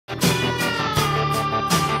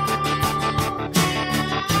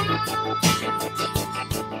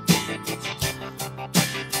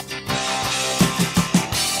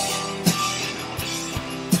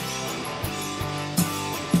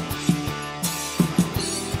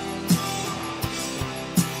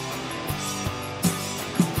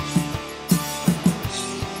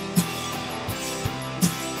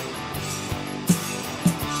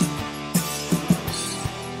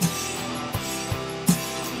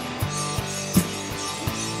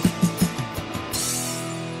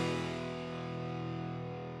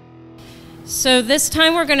So this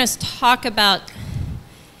time we're going to talk about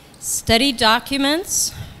study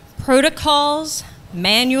documents, protocols,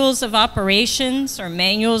 manuals of operations or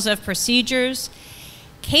manuals of procedures,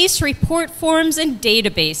 case report forms, and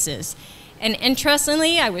databases. And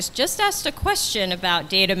interestingly, I was just asked a question about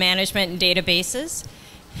data management and databases.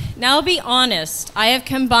 Now, I'll be honest, I have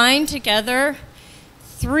combined together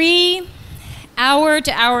 3 hour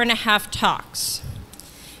to hour and a half talks,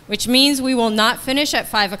 which means we will not finish at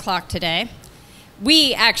 5 o'clock today.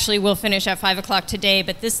 We actually will finish at 5 o'clock today,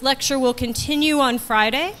 but this lecture will continue on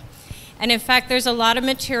Friday. And in fact, there's a lot of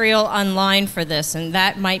material online for this, and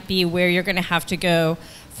that might be where you're going to have to go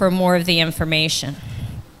for more of the information.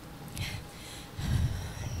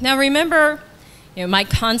 Now remember, my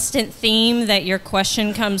constant theme that your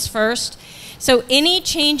question comes first. So any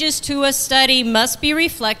changes to a study must be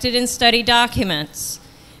reflected in study documents.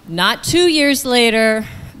 Not 2 years later,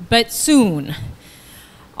 but soon.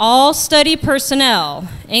 All study personnel,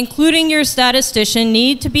 including your statistician,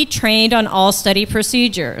 need to be trained on all study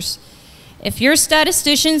procedures. If your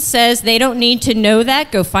statistician says they don't need to know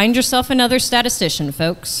that, go find yourself another statistician,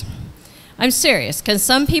 folks. I'm serious, because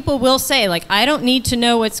some people will say, like, I don't need to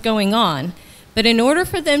know what's going on. But in order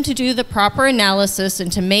for them to do the proper analysis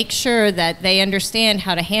and to make sure that they understand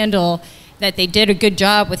how to handle that they did a good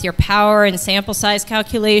job with your power and sample size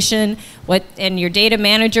calculation, and your data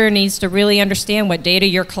manager needs to really understand what data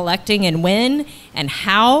you're collecting and when and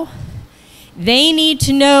how, they need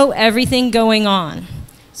to know everything going on.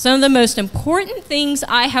 Some of the most important things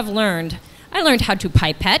I have learned, I learned how to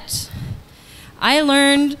pipette.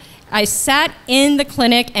 I sat in the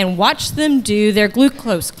clinic and watched them do their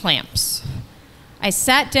glucose clamps. I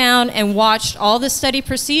sat down and watched all the study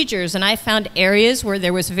procedures, and I found areas where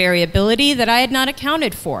there was variability that I had not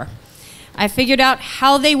accounted for. I figured out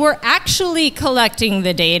how they were actually collecting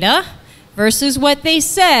the data versus what they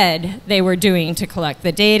said they were doing to collect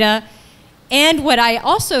the data. And what I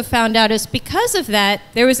also found out is because of that,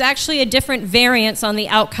 there was actually a different variance on the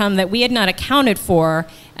outcome that we had not accounted for,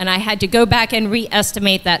 and I had to go back and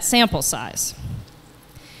re-estimate that sample size.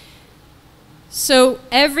 So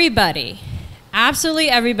everybody, absolutely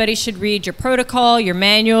everybody should read your protocol, your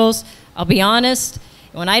manuals. I'll be honest,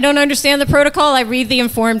 when I don't understand the protocol, I read the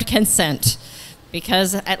informed consent,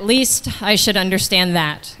 because at least I should understand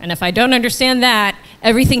that. And if I don't understand that,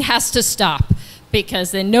 everything has to stop,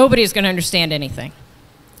 because then nobody's going to understand anything.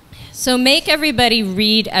 So make everybody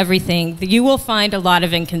read everything. You will find a lot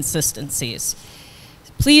of inconsistencies.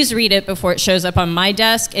 Please read it before it shows up on my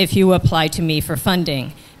desk if you apply to me for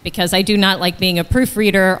funding, because I do not like being a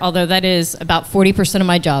proofreader, although that is about 40% of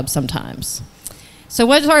my job sometimes. So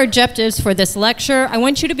what are our objectives for this lecture? I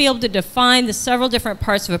want you to be able to define the several different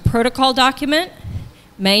parts of a protocol document,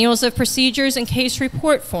 manuals of procedures, and case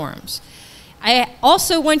report forms. I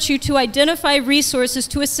also want you to identify resources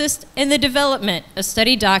to assist in the development of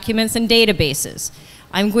study documents and databases.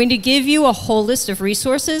 I'm going to give you a whole list of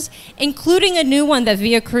resources, including a new one that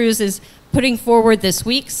Fiocruz is putting forward this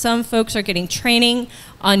week. Some folks are getting training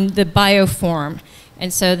on the bioform.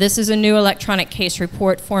 And so this is a new electronic case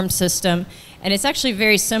report form system. And it's actually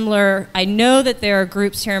very similar. I know that there are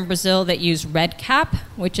groups here in Brazil that use REDCap,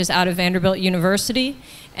 which is out of Vanderbilt University,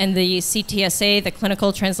 and the CTSA, the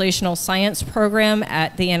Clinical Translational Science Program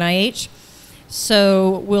at the NIH.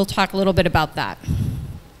 So we'll talk a little bit about that.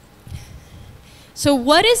 So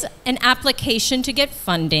what is an application to get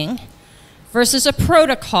funding versus a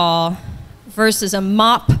protocol versus a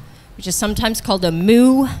MOP, which is sometimes called a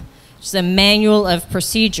MOO, which is a Manual of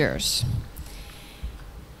Procedures?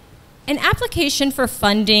 An application for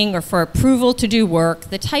funding or for approval to do work,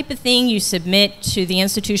 the type of thing you submit to the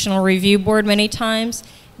Institutional Review Board many times,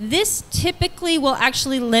 this typically will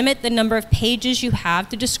actually limit the number of pages you have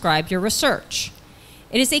to describe your research.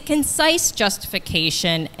 It is a concise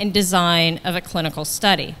justification and design of a clinical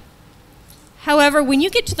study. However, when you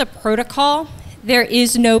get to the protocol, there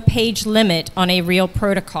is no page limit on a real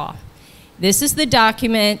protocol. This is the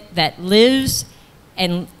document that lives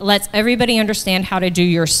and lets everybody understand how to do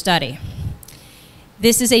your study.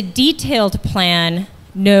 This is a detailed plan,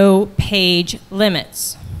 no page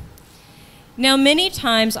limits. Now, many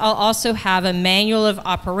times I'll also have a manual of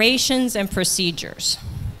operations and procedures.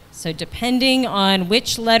 So depending on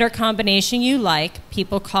which letter combination you like,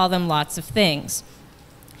 people call them lots of things.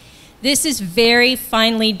 This is very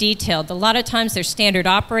finely detailed. A lot of times they're standard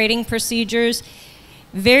operating procedures,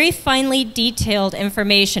 very finely detailed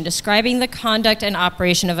information describing the conduct and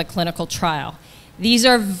operation of a clinical trial. These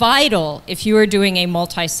are vital if you are doing a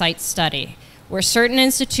multi-site study, where certain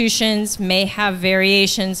institutions may have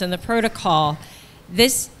variations in the protocol.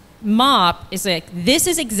 This MOP is this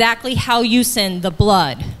is exactly how you send the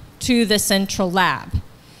blood to the central lab.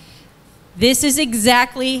 This is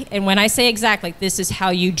exactly, and when I say exactly, this is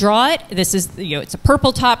how you draw it. This is, it's a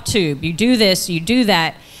purple top tube. You do this, you do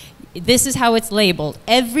that. This is how it's labeled.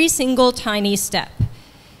 Every single tiny step.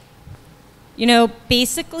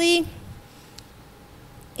 Basically,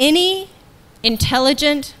 any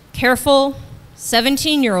intelligent, careful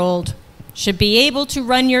 17-year-old should be able to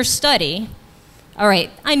run your study. All right,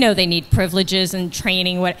 I know they need privileges and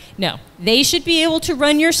training. No, they should be able to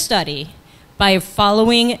run your study by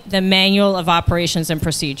following the Manual of Operations and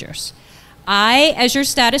Procedures. I, as your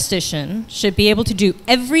statistician, should be able to do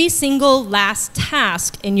every single last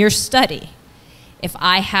task in your study if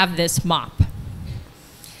I have this MOP.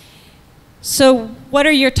 So what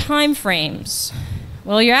are your time frames?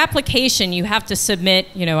 Well, your application you have to submit,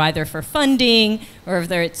 either for funding or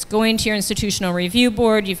if it's going to your institutional review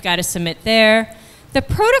board, you've got to submit there. The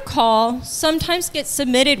protocol sometimes gets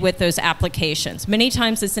submitted with those applications. Many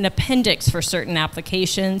times it's an appendix for certain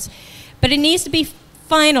applications, but it needs to be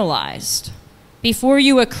finalized before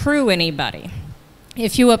you accrue anybody.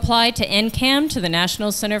 If you apply to NCAM, to the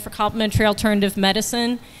National Center for Complementary Alternative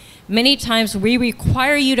Medicine, many times we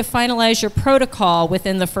require you to finalize your protocol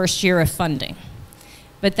within the first year of funding.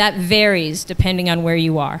 But that varies depending on where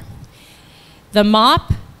you are. The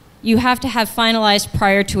MOP, you have to have finalized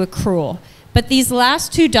prior to accrual. But these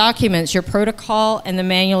last two documents, your protocol and the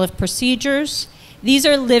Manual of Procedures, these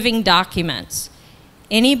are living documents.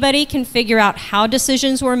 Anybody can figure out how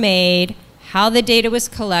decisions were made, how the data was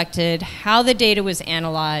collected, how the data was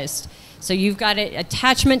analyzed. So you've got an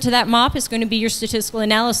attachment to that MOP is going to be your statistical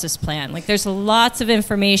analysis plan. There's lots of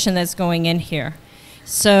information that's going in here.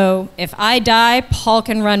 So if I die, Paul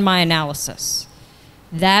can run my analysis.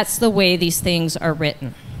 That's the way these things are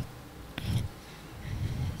written.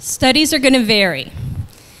 Studies are going to vary.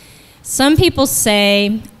 Some people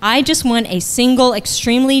say, I just want a single,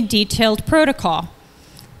 extremely detailed protocol.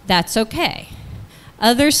 That's okay.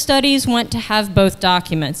 Other studies want to have both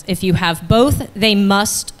documents. If you have both, they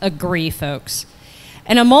must agree, folks.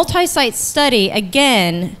 In a multi-site study,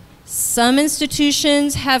 again, some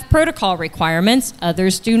institutions have protocol requirements,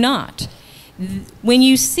 others do not. When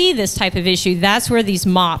you see this type of issue, that's where these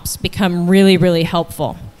MOPs become really, really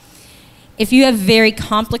helpful. If you have very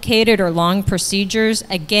complicated or long procedures,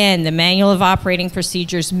 again, the Manual of Operating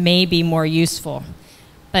Procedures may be more useful.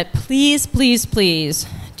 But please, please, please,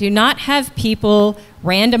 do not have people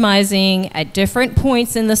randomizing at different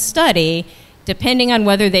points in the study depending on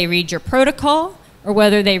whether they read your protocol or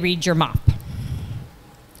whether they read your MOP.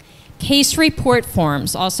 Case report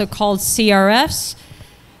forms, also called CRFs,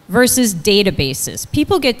 versus databases.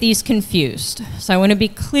 People get these confused, so I want to be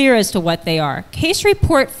clear as to what they are. Case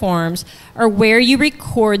report forms are where you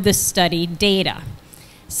record the study data.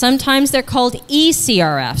 Sometimes they're called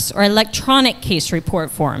eCRFs, or electronic case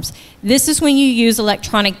report forms. This is when you use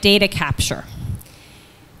electronic data capture.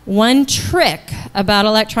 One trick about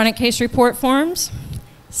electronic case report forms,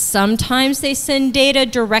 sometimes they send data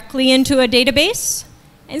directly into a database,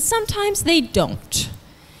 and sometimes they don't.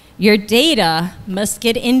 Your data must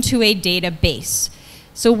get into a database.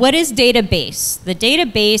 So what is database? The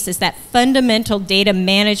database is that fundamental data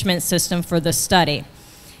management system for the study.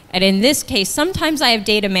 And in this case, sometimes I have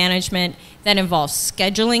data management that involves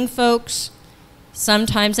scheduling folks.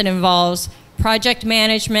 Sometimes it involves project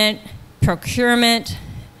management, procurement.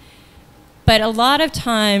 But a lot of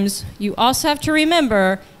times, you also have to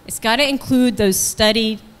remember, it's got to include those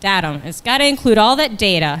study data. It's got to include all that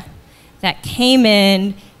data that came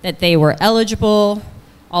in, that they were eligible,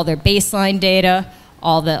 all their baseline data,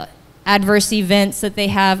 all the adverse events that they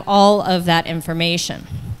have, all of that information.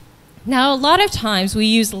 Now, a lot of times we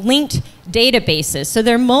use linked databases, so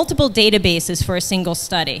there are multiple databases for a single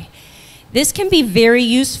study. This can be very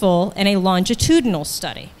useful in a longitudinal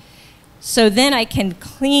study. So then I can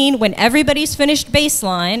clean, when everybody's finished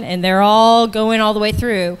baseline and they're all going all the way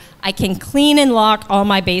through, I can clean and lock all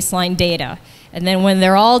my baseline data. And then when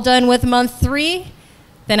they're all done with month 3,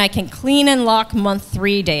 then I can clean and lock month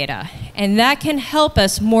 3 data. And that can help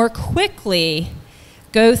us more quickly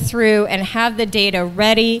go through and have the data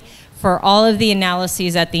ready for all of the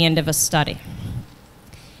analyses at the end of a study.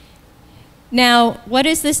 Now, what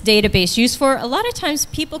is this database used for? A lot of times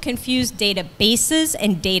people confuse databases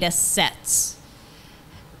and data sets.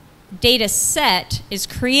 Data set is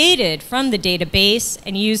created from the database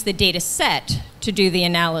and use the data set to do the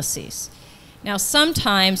analyses. Now,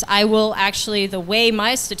 sometimes I will actually, the way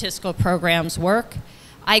my statistical programs work,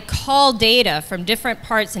 I call data from different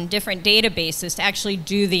parts and different databases to actually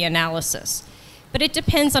do the analysis. But it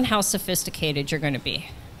depends on how sophisticated you're going to be.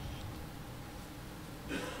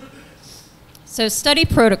 So study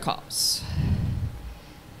protocols.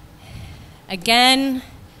 Again,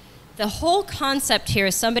 the whole concept here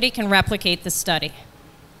is somebody can replicate the study.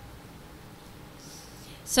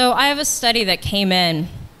 So I have a study that came in,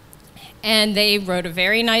 and they wrote a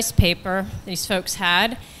very nice paper, these folks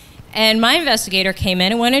had, and my investigator came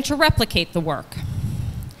in and wanted to replicate the work.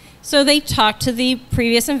 So they talked to the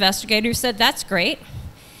previous investigator who said, that's great,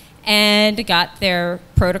 and got their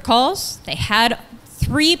protocols. They had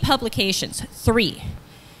 3 publications, 3,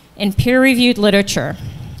 in peer-reviewed literature.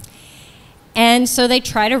 And so they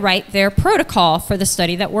try to write their protocol for the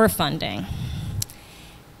study that we're funding.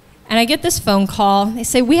 And I get this phone call. They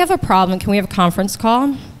say, we have a problem. Can we have a conference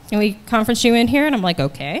call? Can we conference you in here? And I'm like,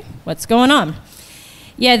 okay, what's going on?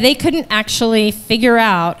 Yeah, they couldn't actually figure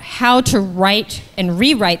out how to write and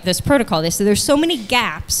rewrite this protocol. They said there's so many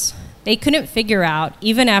gaps, they couldn't figure out,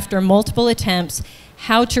 even after multiple attempts,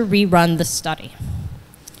 how to rerun the study.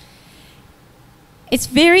 It's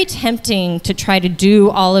very tempting to try to do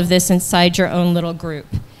all of this inside your own little group.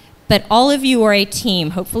 But all of you are a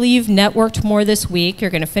team. Hopefully you've networked more this week. You're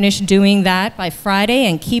going to finish doing that by Friday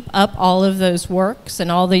and keep up all of those works and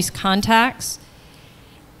all these contacts.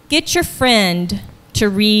 Get your friend to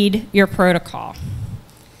read your protocol.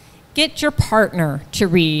 Get your partner to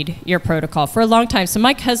read your protocol. For a long time, so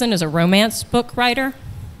my cousin is a romance book writer.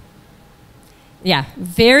 Yeah,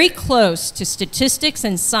 very close to statistics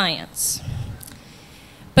and science.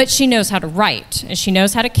 But she knows how to write, and she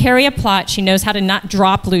knows how to carry a plot. She knows how to not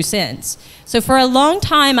drop loose ends. So for a long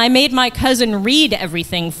time, I made my cousin read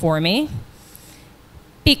everything for me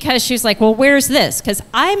because she's like, well, where's this? Because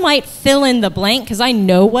I might fill in the blank because I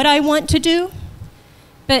know what I want to do,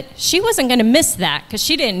 but she wasn't going to miss that because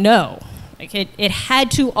she didn't know. Like it had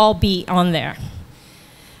to all be on there.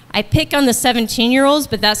 I pick on the 17-year-olds,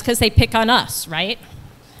 but that's because they pick on us, right?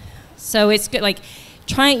 So it's good, like,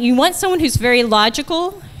 you want someone who's very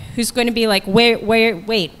logical, who's going to be like,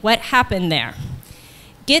 wait, what happened there?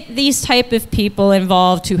 Get these type of people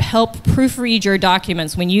involved to help proofread your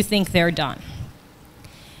documents when you think they're done.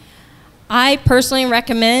 I personally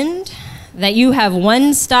recommend that you have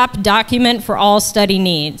one-stop document for all study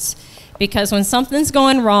needs, because when something's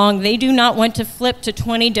going wrong, they do not want to flip to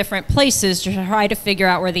 20 different places to try to figure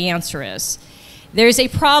out where the answer is. There's a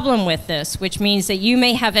problem with this, which means that you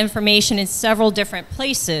may have information in several different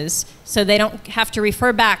places, so they don't have to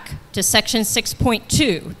refer back to section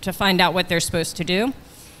 6.2 to find out what they're supposed to do.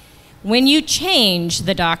 When you change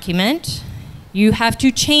the document, you have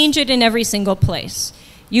to change it in every single place.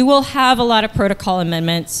 You will have a lot of protocol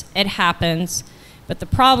amendments. It happens. But the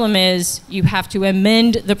problem is you have to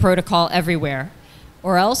amend the protocol everywhere.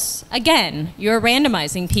 Or else, again, you're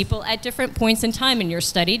randomizing people at different points in time in your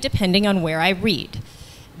study depending on where I read.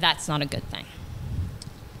 That's not a good thing.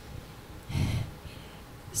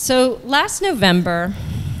 So last November,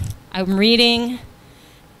 I'm reading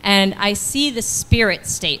and I see the spirit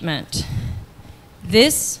statement.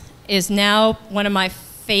 This is now one of my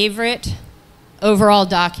favorite overall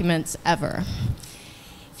documents ever.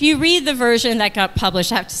 If you read the version that got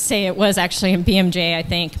published, I have to say it was actually in BMJ, I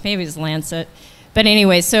think. Maybe it was Lancet. But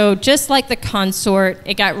anyway, so just like the consort,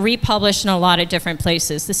 it got republished in a lot of different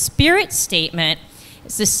places. The spirit statement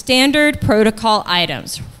is the standard protocol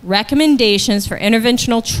items, recommendations for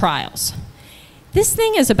interventional trials. This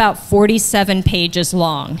thing is about 47 pages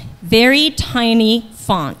long, very tiny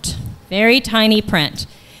font, very tiny print.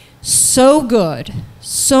 So good,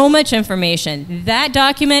 so much information. That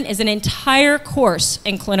document is an entire course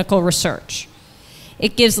in clinical research.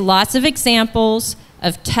 It gives lots of examples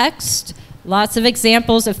of text, lots of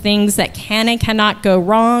examples of things that can and cannot go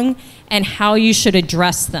wrong and how you should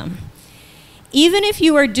address them. Even if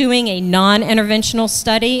you are doing a non-interventional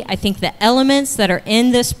study, I think the elements that are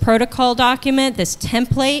in this protocol document, this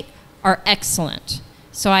template, are excellent.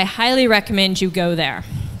 So I highly recommend you go there.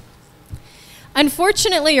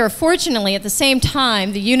 Unfortunately, or fortunately, at the same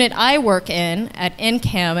time, the unit I work in at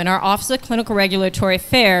NCAM, in our Office of Clinical Regulatory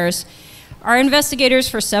Affairs, our investigators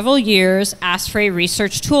for several years asked for a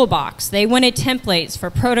research toolbox. They wanted templates for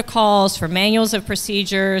protocols, for manuals of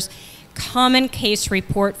procedures, common case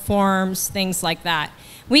report forms, things like that.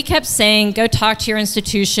 We kept saying, go talk to your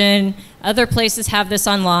institution. Other places have this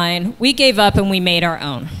online. We gave up and we made our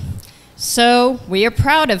own. So we are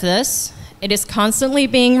proud of this. It is constantly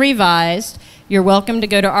being revised. You're welcome to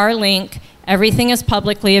go to our link. Everything is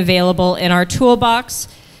publicly available in our toolbox.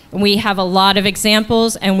 We have a lot of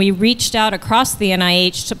examples, and we reached out across the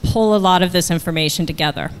NIH to pull a lot of this information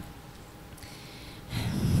together.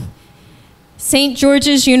 St.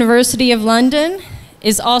 George's University of London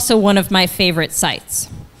is also one of my favorite sites.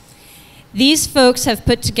 These folks have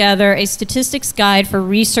put together a statistics guide for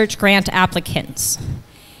research grant applicants.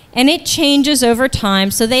 And it changes over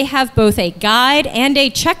time, so they have both a guide and a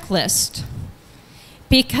checklist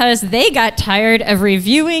because they got tired of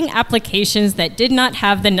reviewing applications that did not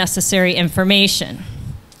have the necessary information.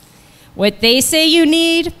 What they say you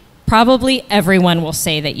need, probably everyone will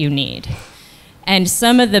say that you need. And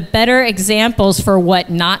some of the better examples for what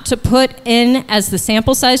not to put in as the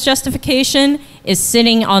sample size justification is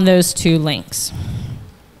sitting on those two links.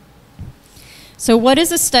 So what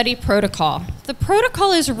is a study protocol? The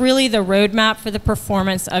protocol is really the roadmap for the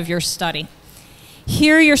performance of your study.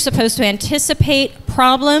 Here you're supposed to anticipate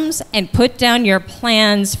problems and put down your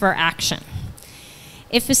plans for action.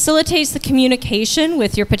 It facilitates the communication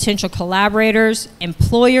with your potential collaborators,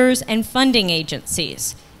 employers, and funding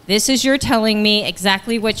agencies. This is your telling me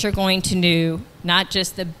exactly what you're going to do, not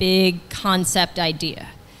just the big concept idea.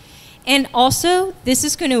 And also, this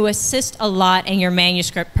is going to assist a lot in your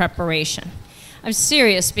manuscript preparation. I'm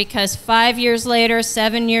serious because 5 years later,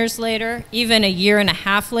 7 years later, even a year and a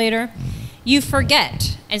half later, you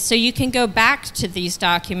forget. And so you can go back to these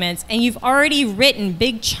documents and you've already written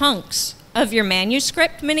big chunks of your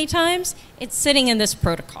manuscript many times. It's sitting in this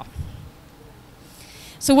protocol.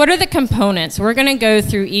 So what are the components? We're going to go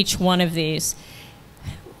through each one of these.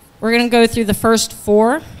 We're going to go through the first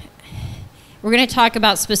 4. We're going to talk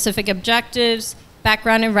about specific objectives,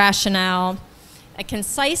 background and rationale, a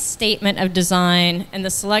concise statement of design, and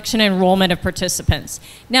the selection and enrollment of participants.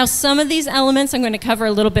 Now, some of these elements I'm going to cover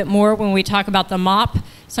a little bit more when we talk about the MOP,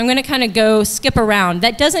 so I'm going to kind of skip around.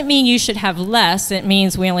 That doesn't mean you should have less, it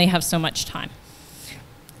means we only have so much time.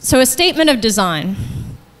 So a statement of design.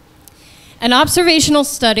 An observational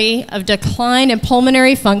study of decline in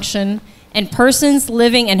pulmonary function in persons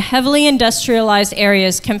living in heavily industrialized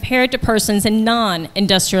areas compared to persons in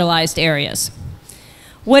non-industrialized areas.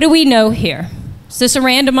 What do we know here? Is this a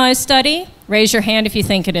randomized study? Raise your hand if you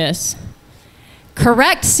think it is.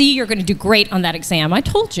 Correct. See, you're going to do great on that exam. I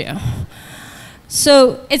told you.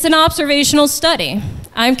 So it's an observational study.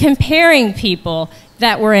 I'm comparing people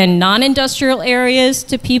that were in non-industrial areas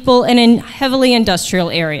to people in heavily industrial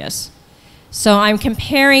areas. So I'm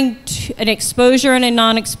comparing an exposure and a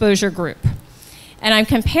non-exposure group. And I'm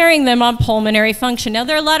comparing them on pulmonary function. Now,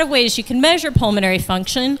 there are a lot of ways you can measure pulmonary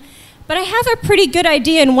function, but I have a pretty good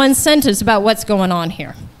idea in one sentence about what's going on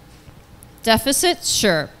here. Deficits,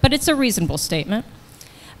 sure, but it's a reasonable statement.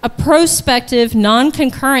 A prospective,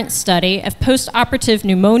 non-concurrent study of postoperative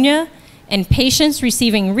pneumonia in patients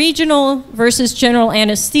receiving regional versus general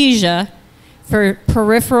anesthesia for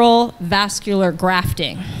peripheral vascular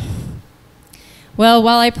grafting. Well,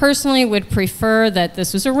 while I personally would prefer that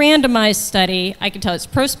this was a randomized study, I can tell it's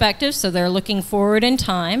prospective, so they're looking forward in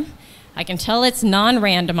time. I can tell it's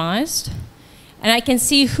non-randomized, and I can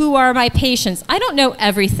see who are my patients. I don't know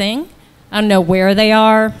everything. I don't know where they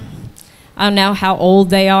are. I don't know how old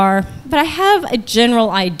they are, but I have a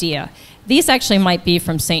general idea. These actually might be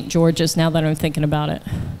from St. George's now that I'm thinking about it.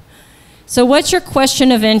 So what's your question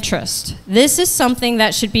of interest? This is something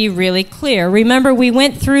that should be really clear. Remember, we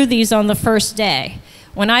went through these on the first day.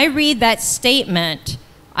 When I read that statement,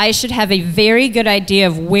 I should have a very good idea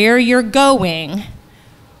of where you're going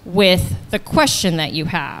with the question that you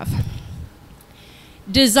have.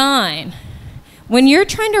 Design. When you're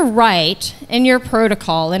trying to write in your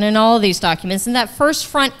protocol and in all of these documents, in that first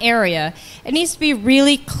front area, it needs to be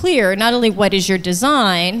really clear, not only what is your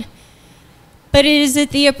design, but is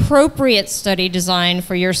it the appropriate study design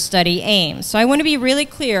for your study aims? So I want to be really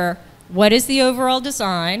clear, what is the overall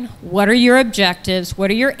design? What are your objectives? What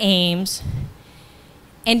are your aims?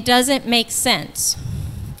 And does it make sense?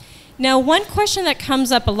 Now, one question that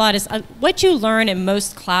comes up a lot is what you learn in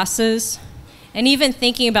most classes, and even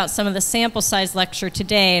thinking about some of the sample size lecture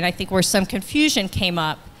today, and I think where some confusion came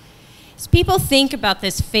up, is people think about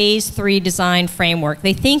this phase 3 design framework.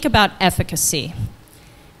 They think about efficacy.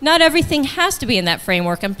 Not everything has to be in that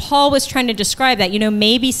framework, and Paul was trying to describe that. You know,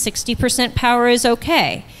 maybe 60% power is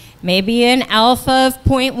okay. Maybe an alpha of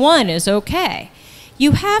 0.1 is okay.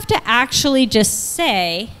 You have to actually just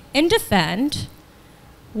say and defend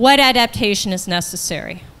what adaptation is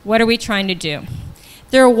necessary. What are we trying to do?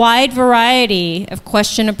 There are a wide variety of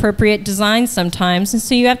question-appropriate designs sometimes, and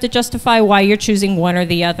so you have to justify why you're choosing one or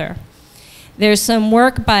the other. There's some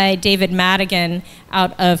work by David Madigan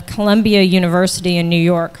out of Columbia University in New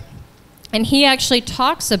York, and he actually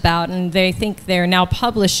talks about, and they think they're now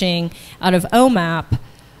publishing out of OMAP,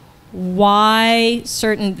 why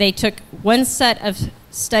they took one set of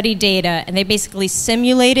study data and they basically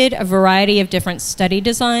simulated a variety of different study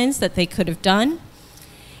designs that they could have done,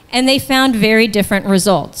 and they found very different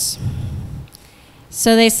results.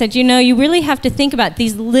 So they said, you know, you really have to think about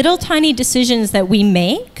these little tiny decisions that we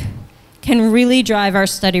make can really drive our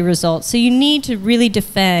study results. So you need to really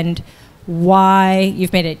defend why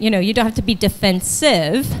you've made it. You don't have to be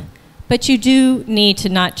defensive, but you do need to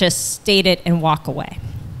not just state it and walk away.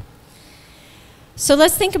 So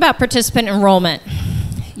let's think about participant enrollment.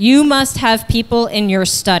 You must have people in your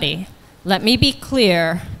study. Let me be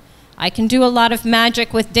clear. I can do a lot of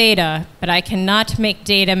magic with data, but I cannot make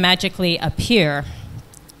data magically appear.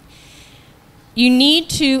 You need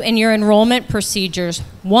to, in your enrollment procedures,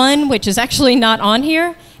 one, which is actually not on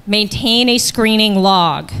here, maintain a screening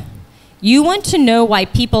log. You want to know why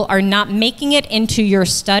people are not making it into your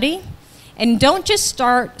study. And don't just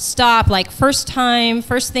stop like first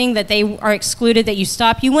thing that they are excluded that you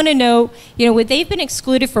stop. You want to know, would they've been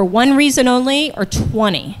excluded for one reason only or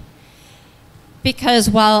 20? Because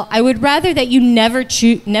while I would rather that you never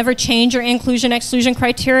change your inclusion-exclusion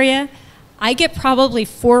criteria, I get probably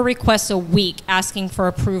 4 requests a week asking for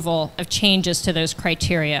approval of changes to those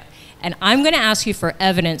criteria. And I'm going to ask you for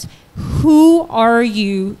evidence. Who are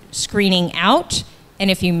you screening out? And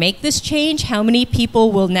if you make this change, how many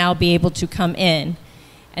people will now be able to come in?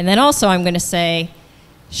 And then also I'm going to say,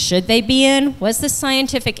 should they be in? What's the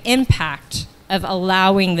scientific impact of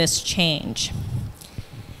allowing this change?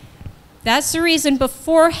 That's the reason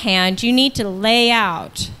beforehand you need to lay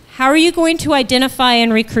out, how are you going to identify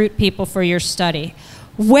and recruit people for your study?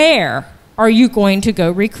 Where are you going to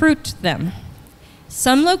go recruit them?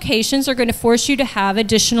 Some locations are going to force you to have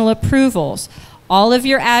additional approvals. All of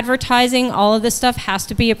your advertising, all of this stuff has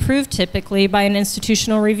to be approved typically by an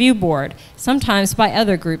institutional review board, sometimes by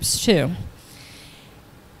other groups too.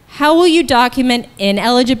 How will you document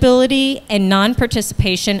ineligibility and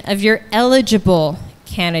non-participation of your eligible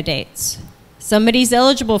candidates? Somebody's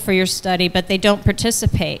eligible for your study, but they don't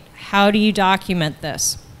participate. How do you document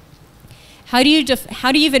this? How do you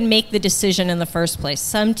even make the decision in the first place?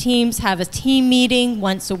 Some teams have a team meeting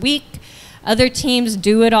once a week. Other teams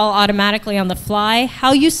do it all automatically on the fly.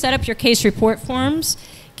 How you set up your case report forms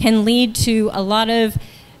can lead to a lot of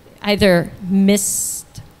either missed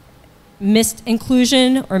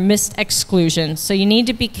inclusion or missed exclusion. So you need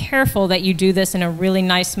to be careful that you do this in a really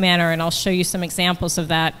nice manner, and I'll show you some examples of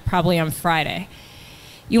that probably on Friday.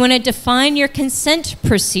 You want to define your consent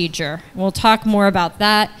procedure. We'll talk more about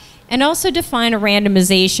that, and also define a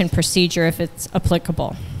randomization procedure if it's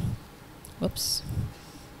applicable. Whoops.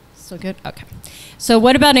 Still good? Okay. So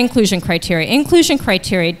what about inclusion criteria? Inclusion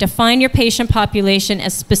criteria, define your patient population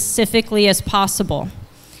as specifically as possible.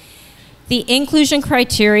 The inclusion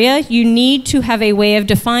criteria, you need to have a way of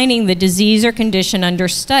defining the disease or condition under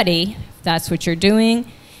study, if that's what you're doing.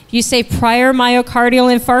 You say prior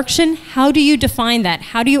myocardial infarction, how do you define that?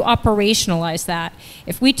 How do you operationalize that?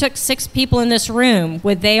 If we took 6 people in this room,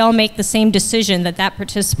 would they all make the same decision that that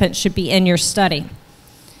participant should be in your study?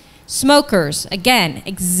 Smokers, again,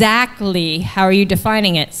 exactly how are you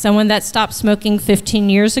defining it? Someone that stopped smoking 15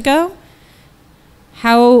 years ago?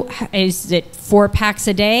 How is it 4 packs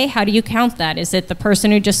a day? How do you count that? Is it the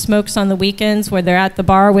person who just smokes on the weekends where they're at the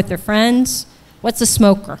bar with their friends? What's a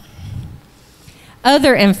smoker?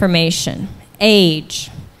 Other information, age.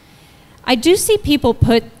 I do see people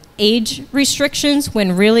put age restrictions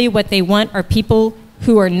when really what they want are people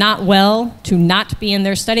who are not well to not be in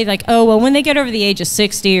their study. Like, oh, well, when they get over the age of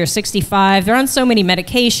 60 or 65, they're on so many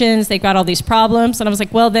medications, they've got all these problems. And I was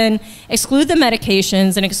like, well, then exclude the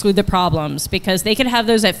medications and exclude the problems, because they could have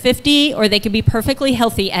those at 50 or they could be perfectly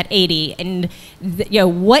healthy at 80. And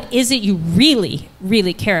what is it you really,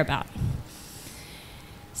 really care about?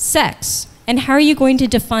 Sex. And how are you going to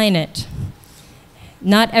define it?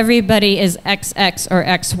 Not everybody is XX or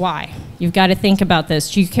XY. You've got to think about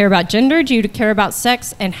this. Do you care about gender? Do you care about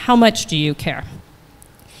sex? And how much do you care?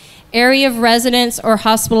 Area of residence or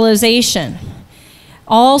hospitalization.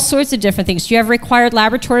 All sorts of different things. Do you have required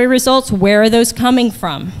laboratory results? Where are those coming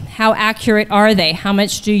from? How accurate are they? How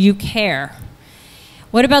much do you care?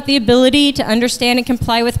 What about the ability to understand and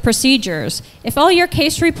comply with procedures? If all your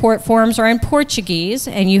case report forms are in Portuguese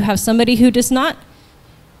and you have somebody who does not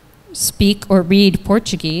speak or read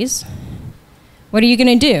Portuguese, what are you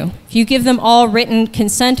going to do? If you give them all written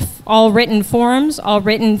consent, all written forms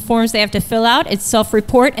they have to fill out, it's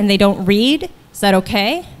self-report and they don't read, is that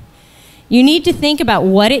okay? You need to think about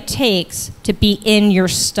what it takes to be in your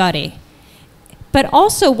study, but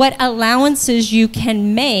also what allowances you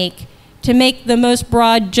can make to make the most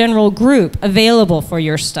broad general group available for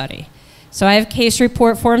your study. So I have case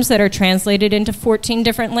report forms that are translated into 14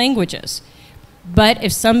 different languages. But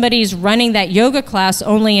if somebody's running that yoga class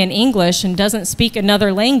only in English and doesn't speak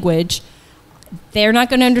another language, they're not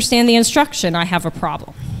going to understand the instruction. I have a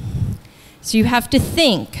problem. So you have to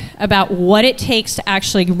think about what it takes to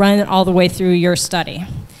actually run all the way through your study.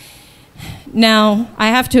 Now, I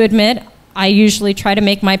have to admit, I usually try to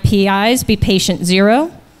make my PIs be patient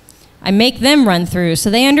zero. I make them run through so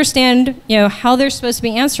they understand, how they're supposed to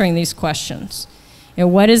be answering these questions.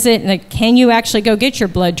 What is it? Like, can you actually go get your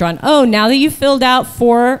blood drawn? Oh, now that you've filled out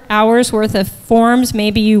 4 hours worth of forms,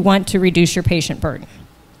 maybe you want to reduce your patient burden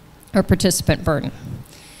or participant burden.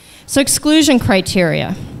 So exclusion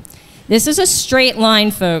criteria. This is a straight line,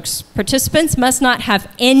 folks. Participants must not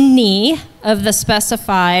have any of the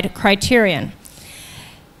specified criterion.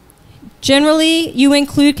 Generally, you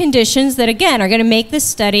include conditions that, again, are going to make this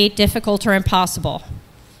study difficult or impossible.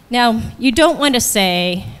 Now, you don't want to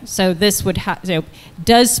say, so this would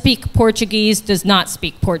does speak Portuguese, does not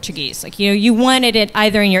speak Portuguese. Like, you wanted it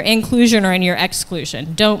either in your inclusion or in your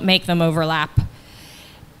exclusion. Don't make them overlap.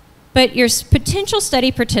 But your potential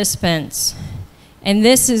study participants, and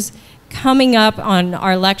this is coming up on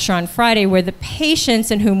our lecture on Friday, where the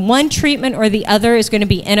patients in whom one treatment or the other is going to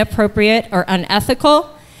be inappropriate or unethical,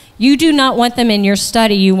 you do not want them in your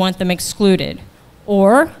study, you want them excluded.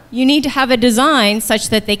 Or you need to have a design such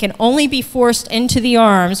that they can only be forced into the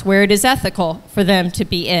arms where it is ethical for them to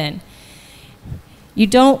be in. You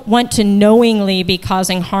don't want to knowingly be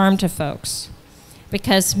causing harm to folks.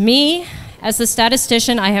 Because me, as a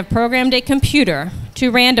statistician, I have programmed a computer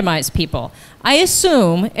to randomize people. I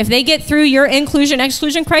assume if they get through your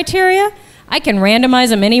inclusion-exclusion criteria, I can randomize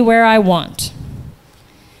them anywhere I want.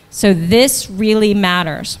 So this really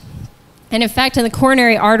matters. And in fact, in the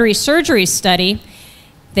coronary artery surgery study,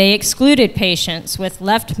 they excluded patients with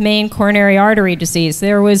left main coronary artery disease.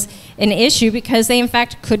 There was an issue because they, in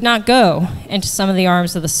fact, could not go into some of the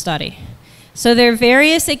arms of the study. So there are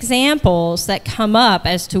various examples that come up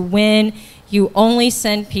as to when you only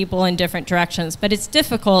send people in different directions, but it's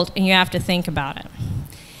difficult and you have to think about it.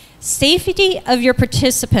 Safety of your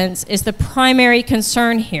participants is the primary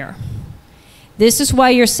concern here. This is why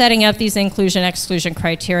you're setting up these inclusion-exclusion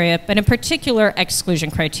criteria, but in particular, exclusion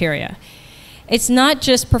criteria. It's not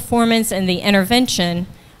just performance and the intervention.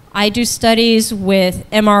 I do studies with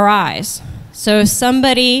MRIs. So if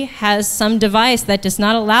somebody has some device that does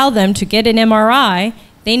not allow them to get an MRI,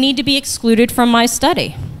 they need to be excluded from my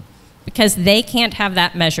study because they can't have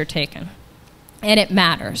that measure taken. And it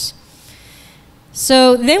matters.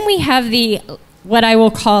 So then we have what I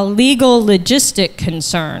will call legal logistic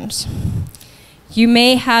concerns. You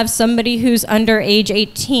may have somebody who's under age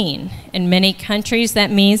 18. In many countries,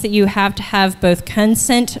 that means that you have to have both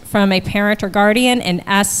consent from a parent or guardian and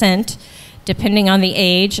assent, depending on the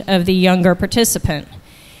age of the younger participant.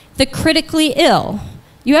 The critically ill,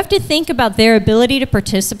 you have to think about their ability to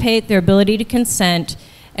participate, their ability to consent,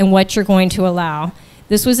 and what you're going to allow.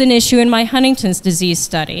 This was an issue in my Huntington's disease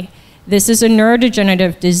study. This is a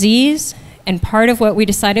neurodegenerative disease, and part of what we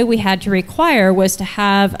decided we had to require was to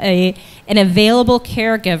have an available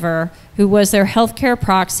caregiver who was their healthcare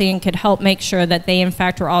proxy and could help make sure that they, in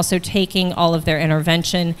fact, were also taking all of their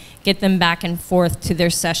intervention, get them back and forth to their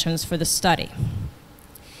sessions for the study.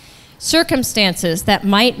 Circumstances that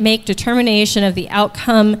might make determination of the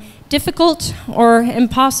outcome difficult or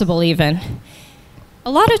impossible even.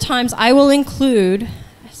 A lot of times I will include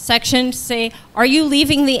sections say, are you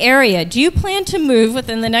leaving the area? Do you plan to move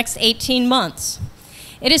within the next 18 months?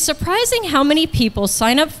 It is surprising how many people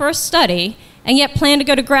sign up for a study and yet plan to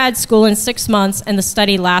go to grad school in 6 months and the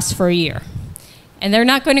study lasts for a year. And they're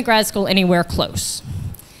not going to grad school anywhere close.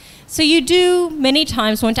 So you do many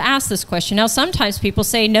times want to ask this question. Now sometimes people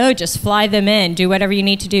say, no, just fly them in, do whatever you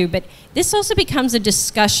need to do. But this also becomes a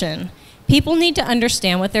discussion. People need to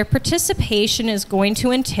understand what their participation is going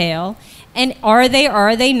to entail, and are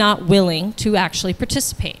they not willing to actually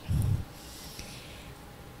participate?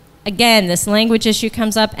 Again, this language issue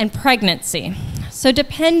comes up, and pregnancy. So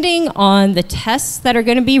depending on the tests that are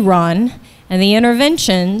going to be run and the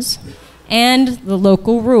interventions and the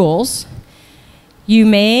local rules, you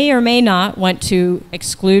may or may not want to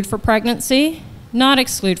exclude for pregnancy, not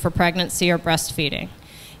exclude for pregnancy or breastfeeding.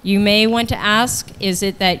 You may want to ask, is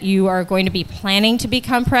it that you are going to be planning to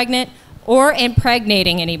become pregnant or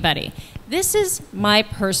impregnating anybody? This is my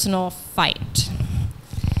personal fight.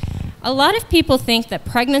 A lot of people think that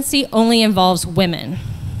pregnancy only involves women.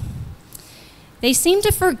 They seem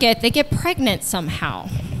to forget they get pregnant somehow.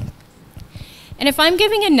 And if I'm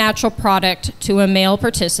giving a natural product to a male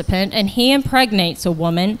participant and he impregnates a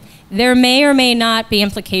woman, there may or may not be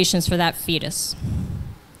implications for that fetus.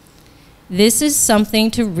 This is something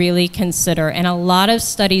to really consider, and a lot of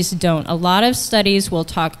studies don't. A lot of studies will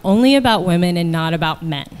talk only about women and not about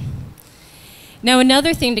men. Now,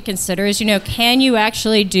 another thing to consider is, can you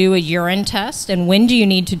actually do a urine test, and when do you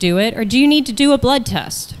need to do it, or do you need to do a blood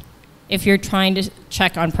test if you're trying to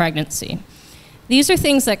check on pregnancy? these are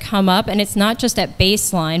things that come up, and it's not just at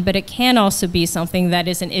baseline, but it can also be something that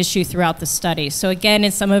is an issue throughout the study. So again,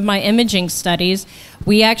 in some of my imaging studies,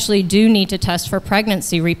 we actually do need to test for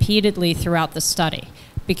pregnancy repeatedly throughout the study,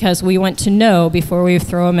 because we want to know before we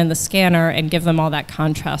throw them in the scanner and give them all that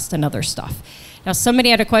contrast and other stuff. Now, somebody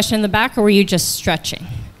had a question in the back, or were you just stretching?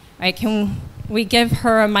 All right, can we give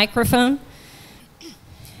her a microphone?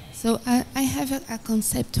 So I have a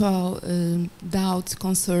conceptual doubt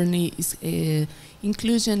concerning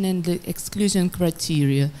inclusion and the exclusion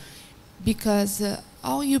criteria, because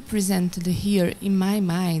all you presented here, in my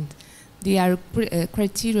mind, they are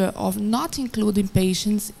criteria of not including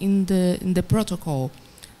patients in the protocol.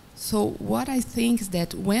 So what I think is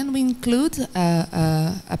that when we include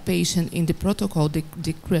a patient in the protocol, the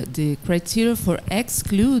criteria for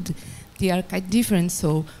exclude, they are quite different.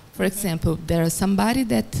 So, for example, there is somebody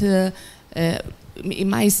that in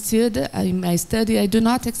my study, I do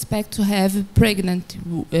not expect to have pregnant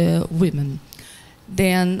women.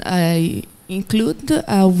 Then I include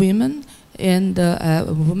women and a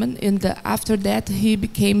woman, and after that he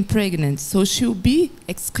became pregnant. So she'll be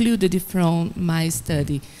excluded from my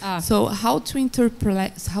study. So how to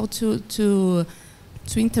interpret, how to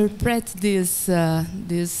interpret these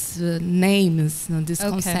names, these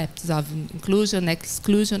concepts of inclusion,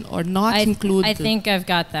 exclusion, or not include? I think I've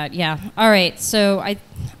got that, yeah. All right, so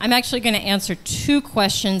I'm actually going to answer two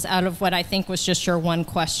questions out of what I think was just your one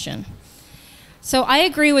question. So I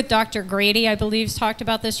agree with Dr. Grady, I believe, talked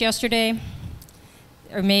about this yesterday,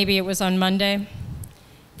 or maybe it was on Monday.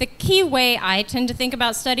 The key way I tend to think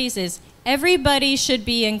about studies is everybody should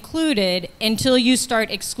be included until you start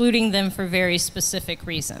excluding them for very specific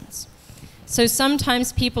reasons. So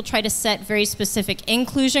sometimes people try to set very specific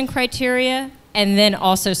inclusion criteria and then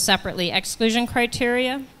also separately exclusion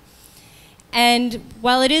criteria. And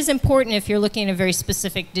while it is important if you're looking at a very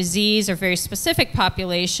specific disease or very specific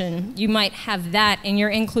population, you might have that in your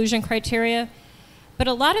inclusion criteria. But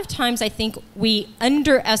a lot of times I think we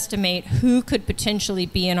underestimate who could potentially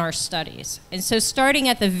be in our studies. And so starting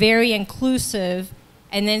at the very inclusive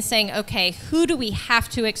and then saying, okay, who do we have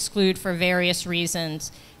to exclude for various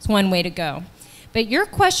reasons is one way to go. But your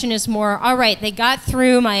question is more, all right, they got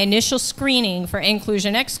through my initial screening for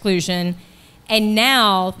inclusion, exclusion, and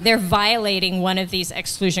now they're violating one of these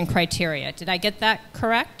exclusion criteria. Did I get that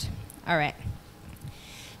correct? All right.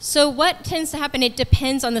 So what tends to happen, it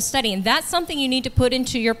depends on the study, and that's something you need to put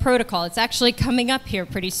into your protocol. It's actually coming up here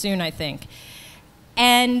pretty soon, I think.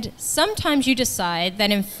 And sometimes you decide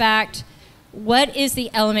that, in fact, what is the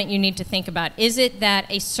element you need to think about? Is it that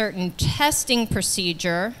a certain testing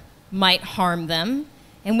procedure might harm them,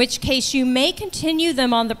 in which case you may continue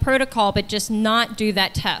them on the protocol but just not do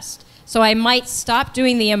that test? So I might stop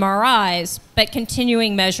doing the MRIs, but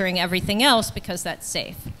continuing measuring everything else because that's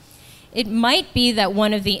safe. It might be that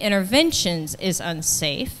one of the interventions is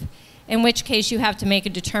unsafe, in which case you have to make a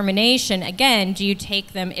determination. Again, do you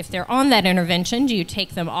take them, if they're on that intervention, do you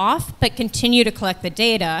take them off, but continue to collect the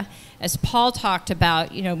data? As Paul talked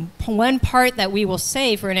about, you know, one part that we will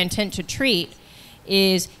say for an intent to treat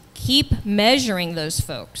is keep measuring those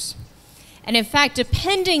folks. And in fact,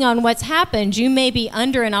 depending on what's happened, you may be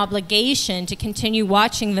under an obligation to continue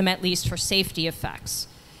watching them at least for safety effects.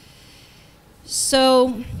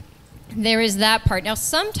 So there is that part. Now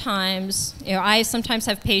sometimes, you know, I sometimes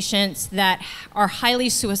have patients that are highly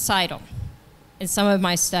suicidal in some of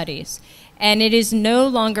my studies. And it is no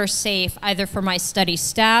longer safe either for my study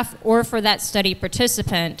staff or for that study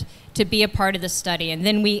participant to be a part of the study. And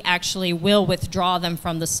then we actually will withdraw them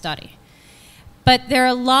from the study. But there are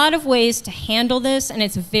a lot of ways to handle this, and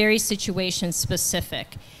it's very situation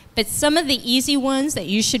specific. But some of the easy ones that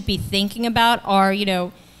you should be thinking about are, you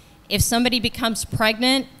know, if somebody becomes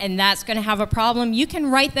pregnant and that's going to have a problem, you can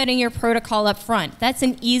write that in your protocol up front. That's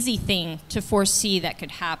an easy thing to foresee that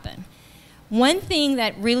could happen. One thing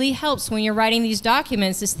that really helps when you're writing these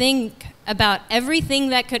documents is think about everything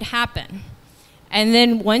that could happen. And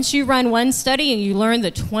then once you run one study and you learn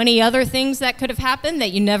the 20 other things that could have happened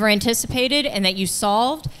that you never anticipated and that you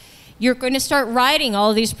solved, you're going to start writing all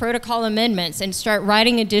of these protocol amendments and start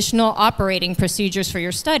writing additional operating procedures for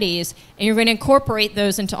your studies, and you're going to incorporate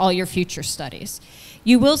those into all your future studies.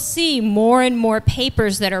 You will see more and more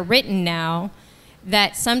papers that are written now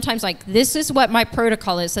that sometimes, like, this is what my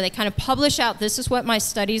protocol is. So they kind of publish out, this is what my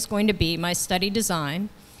study is going to be, my study design.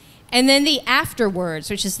 And then the afterwards,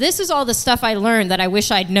 which is, this is all the stuff I learned that I wish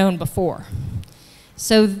I'd known before.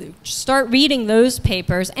 So start reading those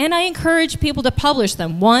papers, and I encourage people to publish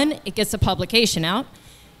them. One, it gets a publication out.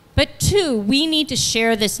 But two, we need to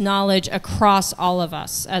share this knowledge across all of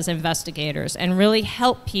us as investigators and really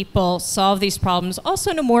help people solve these problems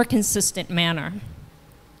also in a more consistent manner.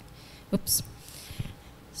 Oops.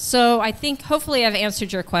 So I think hopefully I've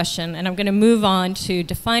answered your question, and I'm going to move on to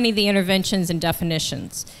defining the interventions and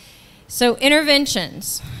definitions. So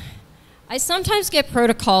interventions. I sometimes get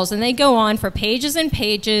protocols, and they go on for pages and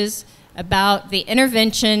pages about the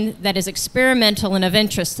intervention that is experimental and of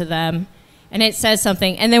interest to them, and it says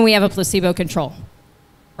something, and then we have a placebo control.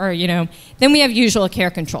 Or, then we have usual care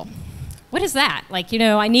control. What is that? Like,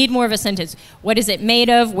 I need more of a sentence. What is it made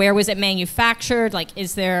of? Where was it manufactured? Like,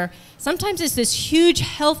 sometimes it's this huge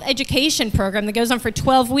health education program that goes on for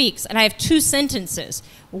 12 weeks, and I have 2 sentences.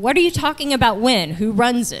 What are you talking about when? Who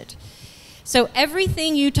runs it? So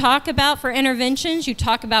everything you talk about for interventions, you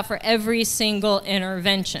talk about for every single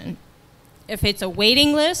intervention. If it's a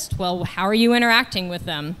waiting list, well, how are you interacting with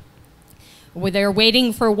them? Well, they're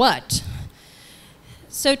waiting for what?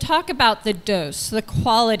 So talk about the dose, the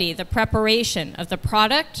quality, the preparation of the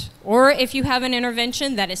product, or if you have an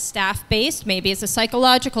intervention that is staff-based, maybe it's a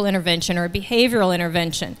psychological intervention or a behavioral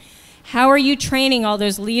intervention. How are you training all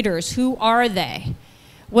those leaders? Who are they?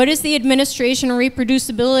 What is the administration and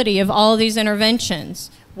reproducibility of all of these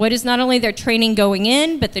interventions? What is not only their training going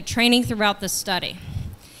in, but the training throughout the study?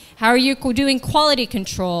 How are you doing quality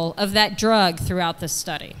control of that drug throughout the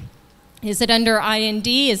study? Is it under IND?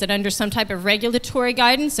 Is it under some type of regulatory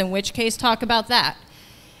guidance? In which case, talk about that.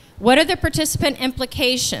 What are the participant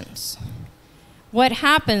implications? What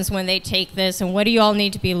happens when they take this, and what do you all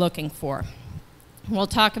need to be looking for? We'll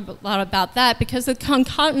talk a lot about that because of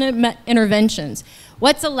concomitant interventions.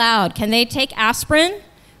 What's allowed? Can they take aspirin,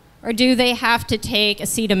 or do they have to take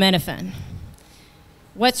acetaminophen?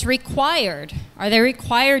 What's required? Are they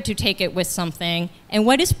required to take it with something? And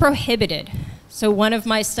what is prohibited? So one of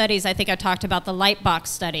my studies, I think I talked about the light box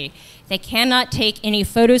study. They cannot take any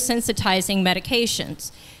photosensitizing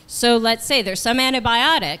medications. So let's say there's some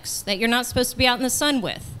antibiotics that you're not supposed to be out in the sun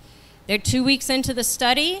with. They're 2 weeks into the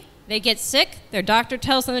study, they get sick, their doctor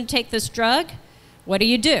tells them to take this drug. What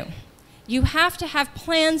do? You have to have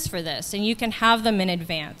plans for this, and you can have them in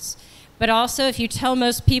advance. But also, if you tell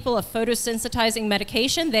most people a photosensitizing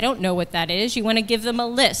medication, they don't know what that is. You want to give them a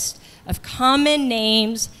list of common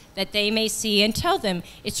names that they may see and tell them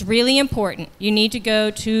it's really important. You need to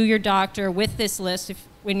go to your doctor with this list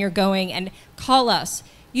when you're going, and call us.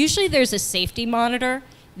 Usually there's a safety monitor.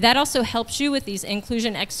 That also helps you with these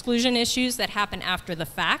inclusion-exclusion issues that happen after the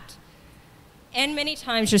fact. And many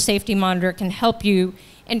times your safety monitor can help you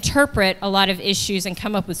interpret a lot of issues and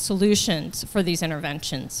come up with solutions for these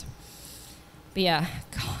interventions. But yeah,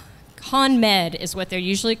 ConMed is what they're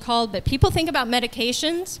usually called, but people think about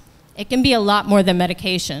medications. It can be a lot more than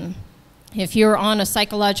medication. If you're on a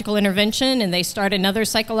psychological intervention and they start another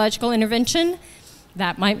psychological intervention,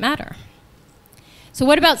 that might matter. So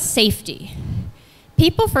what about safety?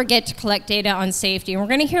 People forget to collect data on safety, and we're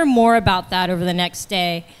going to hear more about that over the next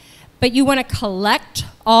day. But you want to collect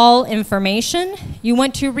all information. You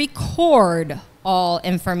want to record all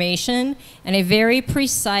information in a very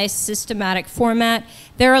precise, systematic format.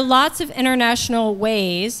 There are lots of international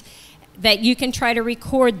ways that you can try to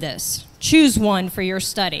record this. Choose one for your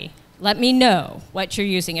study. Let me know what you're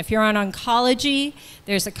using. If you're on oncology,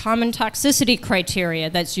 there's a common toxicity criteria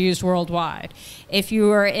that's used worldwide. If you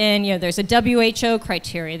are in, there's a WHO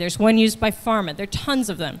criteria. There's one used by pharma. There are tons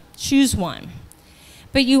of them. Choose one.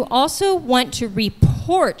 But you also want to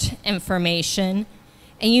report information,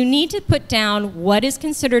 and you need to put down what is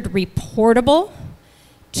considered reportable,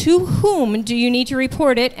 to whom do you need to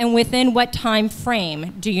report it, and within what time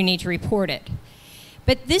frame do you need to report it.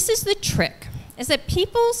 But this is the trick, is that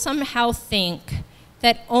people somehow think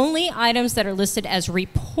that only items that are listed as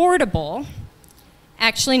reportable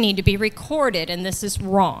actually need to be recorded, and this is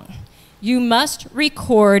wrong. You must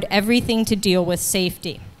record everything to deal with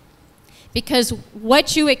safety, because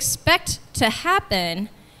what you expect to happen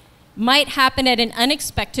might happen at an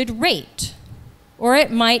unexpected rate, or it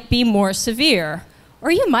might be more severe, or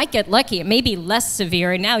you might get lucky. It may be less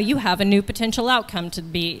severe, and now you have a new potential outcome to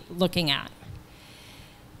be looking at.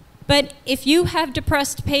 But if you have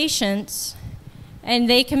depressed patients and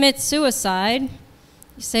they commit suicide,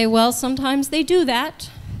 you say, well, sometimes they do that.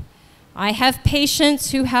 I have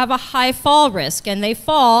patients who have a high fall risk and they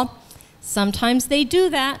fall. Sometimes they do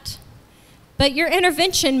that. But your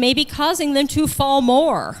intervention may be causing them to fall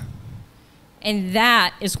more. And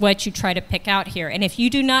that is what you try to pick out here. And if you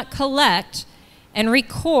do not collect and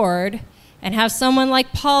record and have someone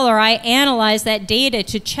like Paul or I analyze that data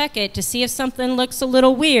to check it to see if something looks a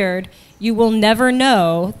little weird, you will never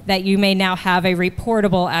know that you may now have a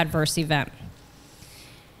reportable adverse event.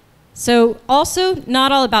 So also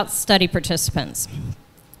not all about study participants.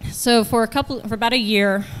 So for about a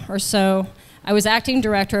year or so, I was acting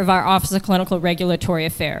director of our Office of Clinical Regulatory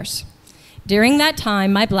Affairs. During that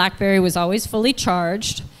time, my BlackBerry was always fully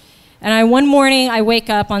charged, and one morning I wake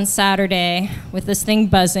up on Saturday with this thing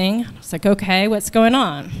buzzing. I was like, okay, what's going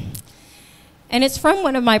on? And it's from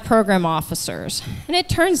one of my program officers. And it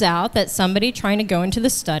turns out that somebody trying to go into the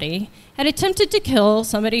study had attempted to kill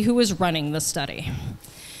somebody who was running the study.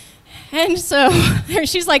 And so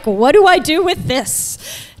she's like, what do I do with this?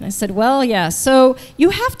 And I said, well, yeah, so you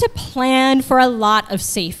have to plan for a lot of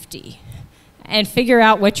safety and figure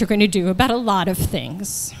out what you're going to do about a lot of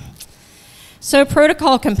things. So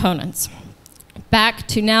protocol components. Back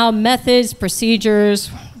to now methods,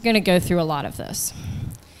 procedures. We're going to go through a lot of this.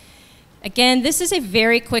 Again, this is a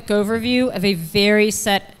very quick overview of a very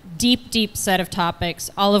deep set of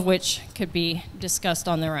topics, all of which could be discussed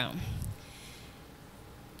on their own.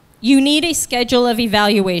 You need a schedule of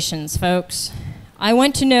evaluations, folks. I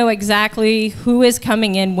want to know exactly who is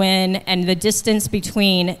coming in when and the distance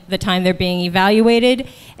between the time they're being evaluated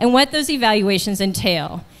and what those evaluations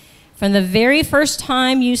entail. From the very first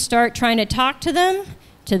time you start trying to talk to them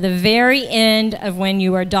to the very end of when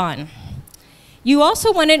you are done. You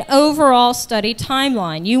also want an overall study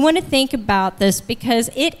timeline. You want to think about this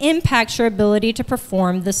because it impacts your ability to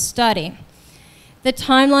perform the study. The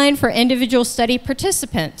timeline for individual study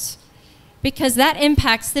participants, because that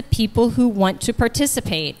impacts the people who want to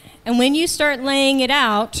participate. And when you start laying it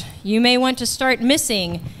out, you may want to start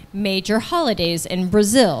missing major holidays in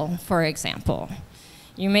Brazil, for example.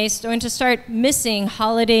 You may want to start missing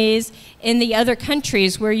holidays in the other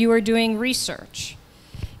countries where you are doing research.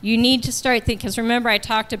 You need to start thinking, because remember I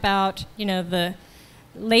talked about, the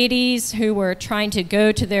ladies who were trying to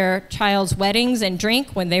go to their child's weddings and drink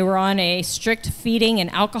when they were on a strict feeding and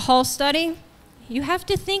alcohol study. You have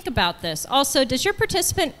to think about this. Also, does your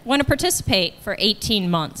participant want to participate for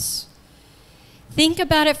 18 months? Think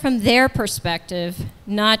about it from their perspective,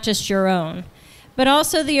 not just your own. But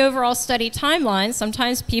also the overall study timeline.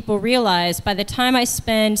 Sometimes people realize by the time I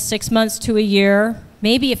spend 6 months to a year,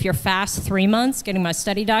 maybe if you're fast, 3 months, getting my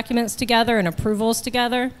study documents together and approvals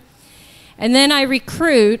together. And then I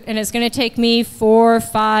recruit, and it's going to take me 4,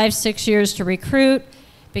 5, 6 years to recruit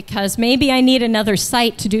because maybe I need another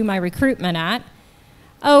site to do my recruitment at.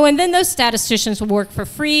 Oh, and then those statisticians will work for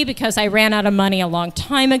free because I ran out of money a long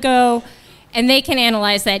time ago, and they can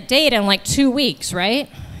analyze that data in like 2 weeks, right?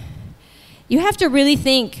 You have to really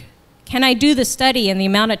think, can I do the study in the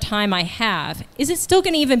amount of time I have? Is it still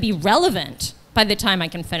going to even be relevant by the time I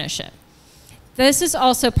can finish it? This is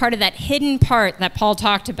also part of that hidden part that Paul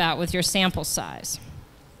talked about with your sample size.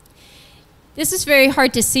 This is very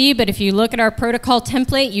hard to see, but if you look at our protocol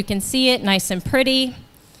template, you can see it nice and pretty.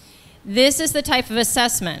 This is the type of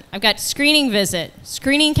assessment. I've got screening visit.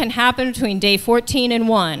 Screening can happen between day 14 and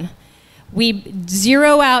 1. We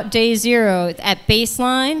zero out day 0 at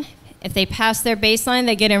baseline. If they pass their baseline,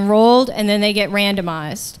 they get enrolled, and then they get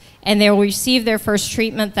randomized. And they will receive their first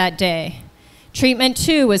treatment that day. Treatment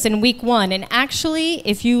 2 was in week 1. And actually,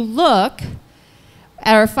 if you look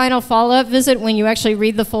at our final follow-up visit, when you actually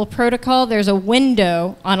read the full protocol, there's a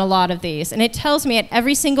window on a lot of these. And it tells me at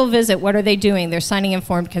every single visit, what are they doing? They're signing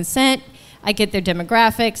informed consent. I get their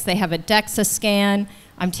demographics. They have a DEXA scan.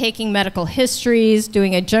 I'm taking medical histories,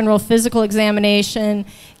 doing a general physical examination,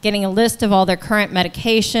 getting a list of all their current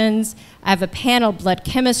medications. I have a panel blood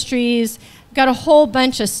chemistries. I've got a whole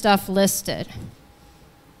bunch of stuff listed.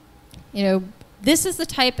 This is the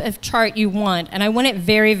type of chart you want, and I want it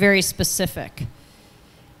very, very specific.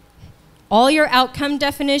 All your outcome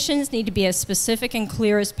definitions need to be as specific and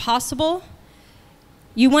clear as possible.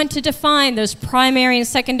 You want to define those primary and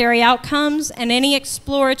secondary outcomes and any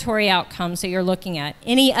exploratory outcomes that you're looking at,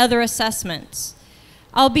 any other assessments.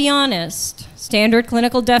 I'll be honest, standard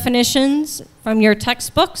clinical definitions from your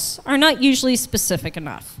textbooks are not usually specific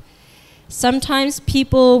enough. Sometimes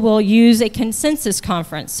people will use a consensus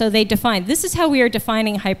conference, so they define, this is how we are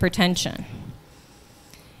defining hypertension.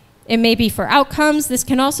 It may be for outcomes. This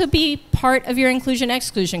can also be part of your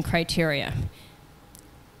inclusion-exclusion criteria.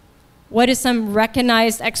 What is some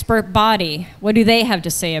recognized expert body? What do they have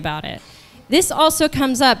to say about it? This also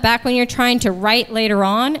comes up back when you're trying to write later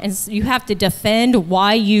on, and you have to defend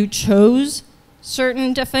why you chose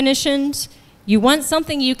certain definitions. You want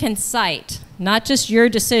something you can cite, not just your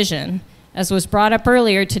decision. As was brought up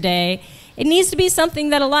earlier today, it needs to be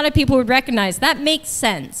something that a lot of people would recognize. That makes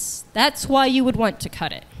sense. That's why you would want to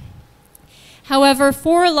cut it. However,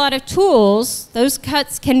 for a lot of tools, those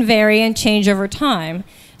cuts can vary and change over time.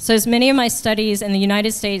 So as many of my studies in the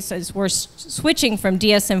United States, as we're switching from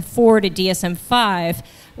DSM-4 to DSM-5,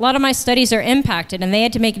 a lot of my studies are impacted, and they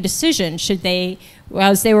had to make a decision. Should they,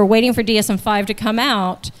 as they were waiting for DSM-5 to come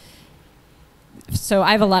out, so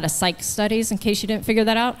I have a lot of psych studies in case you didn't figure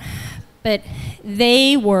that out, but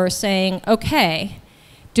they were saying, okay,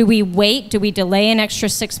 do we wait, do we delay an extra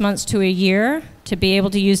 6 months to a year to be able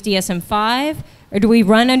to use DSM-5, or do we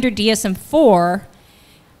run under DSM-4,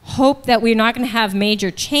 hope that we're not going to have major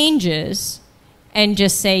changes, and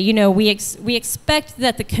just say, you know, we expect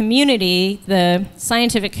that the community, the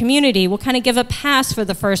scientific community, will kind of give a pass for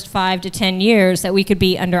the first 5 to 10 years that we could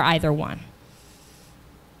be under either one.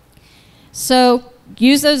 So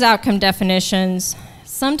use those outcome definitions.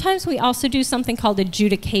 Sometimes we also do something called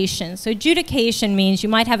adjudication. So adjudication means you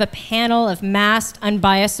might have a panel of masked,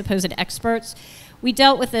 unbiased, supposed experts. We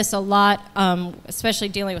dealt with this a lot, especially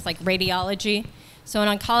dealing with like radiology. So in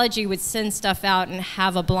oncology, we'd send stuff out and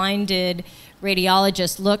have a blinded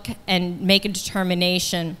radiologist look and make a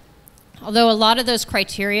determination. Although a lot of those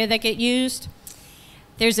criteria that get used,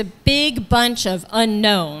 there's a big bunch of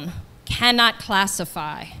unknown, cannot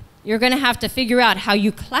classify. You're going to have to figure out how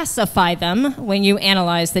you classify them when you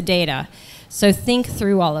analyze the data. So think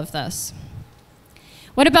through all of this.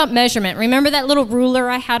 What about measurement? Remember that little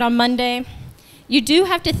ruler I had on Monday? You do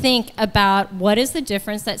have to think about what is the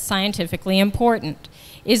difference that's scientifically important.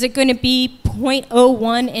 Is it going to be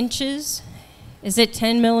 0.01 inches? Is it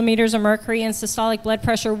 10 millimeters of mercury in systolic blood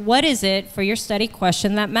pressure? What is it for your study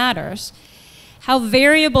question that matters? How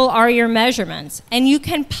variable are your measurements? And you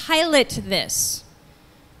can pilot this.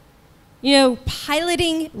 You know,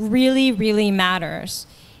 piloting really, really matters.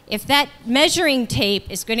 If that measuring tape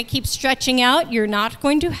is going to keep stretching out, you're not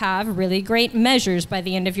going to have really great measures by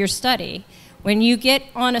the end of your study. When you get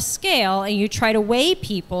on a scale and you try to weigh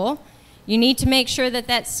people, you need to make sure that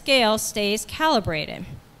that scale stays calibrated.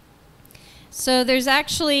 So there's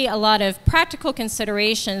actually a lot of practical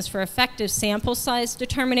considerations for effective sample size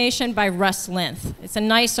determination by Russ Linth. It's a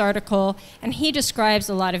nice article, and he describes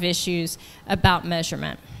a lot of issues about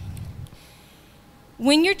measurement.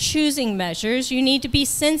 When you're choosing measures, you need to be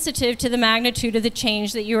sensitive to the magnitude of the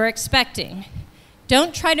change that you are expecting.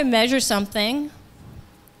 Don't try to measure something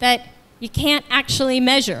that you can't actually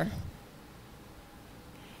measure.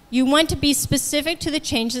 You want to be specific to the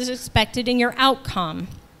changes expected in your outcome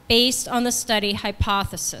based on the study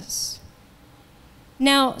hypothesis.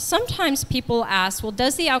 Now, sometimes people ask, well,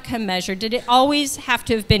 does the outcome measure, did it always have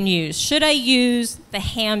to have been used? Should I use the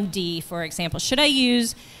HAM-D, for example? Should I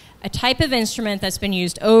use a type of instrument that's been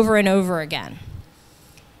used over and over again?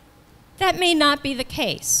 That may not be the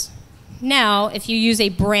case. Now, if you use a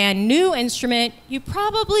brand new instrument, you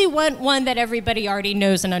probably want one that everybody already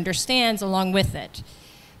knows and understands along with it.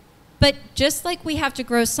 But just like we have to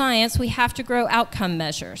grow science, we have to grow outcome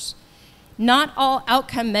measures. Not all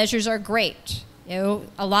outcome measures are great. You know,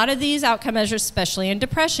 a lot of these outcome measures, especially in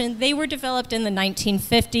depression, they were developed in the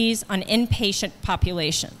 1950s on inpatient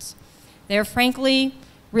populations. They're frankly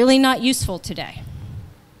really not useful today.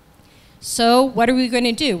 So what are we going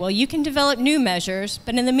to do? Well, you can develop new measures,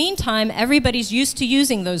 but in the meantime, everybody's used to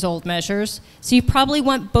using those old measures, so you probably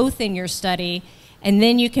want both in your study, and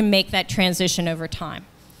then you can make that transition over time.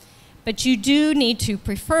 But you do need to,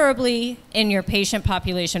 preferably in your patient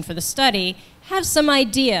population for the study, have some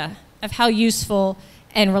idea of how useful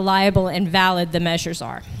and reliable and valid the measures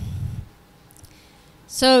are.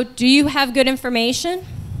 So do you have good information?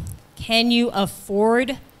 Can you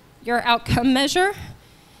afford your outcome measure?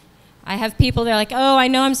 I have people that are like, oh, I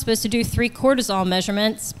know I'm supposed to do 3 cortisol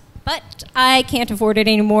measurements, but I can't afford it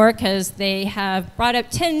anymore because they have brought up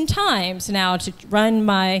 10 times now to run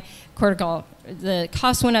my cortisol. The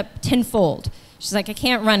cost went up 10-fold. She's like, I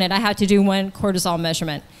can't run it. I have to do 1 cortisol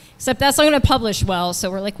measurement. Except that's not going to publish well, so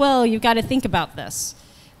we're like, well, you've got to think about this.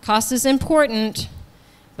 Cost is important,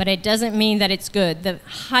 but it doesn't mean that it's good. The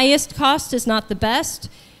highest cost is not the best,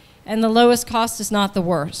 and the lowest cost is not the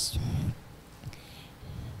worst.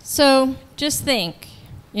 So just think,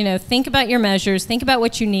 you know, think about your measures, think about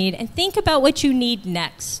what you need, and think about what you need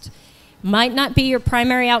next. Might not be your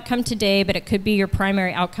primary outcome today, but it could be your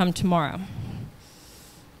primary outcome tomorrow.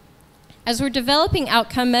 As we're developing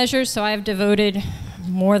outcome measures, so I've devoted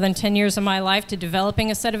more than 10 years of my life to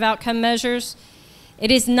developing a set of outcome measures.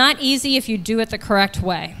 It is not easy if you do it the correct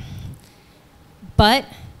way. But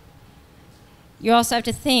you also have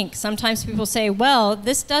to think, sometimes people say, well,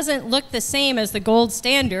 this doesn't look the same as the gold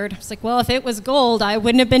standard. It's like, well, if it was gold, I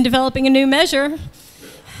wouldn't have been developing a new measure.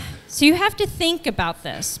 So you have to think about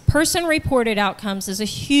this. Person-reported outcomes is a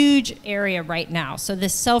huge area right now. So the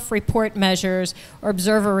self-report measures or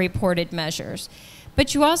observer-reported measures.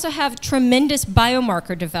 But you also have tremendous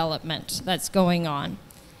biomarker development that's going on.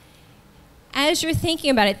 as you're thinking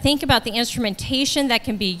about it, think about the instrumentation that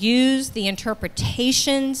can be used, the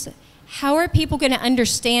interpretations. How are people going to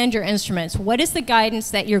understand your instruments? What is the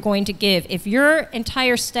guidance that you're going to give? If your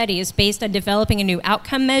entire study is based on developing a new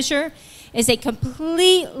outcome measure, is a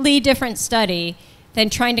completely different study than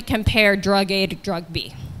trying to compare drug A to drug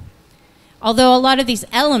B. Although a lot of these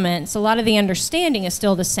elements, a lot of the understanding is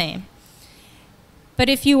still the same. But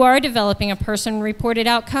if you are developing a person-reported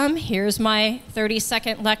outcome, here's my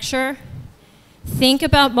 30-second lecture. Think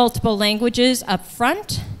about multiple languages up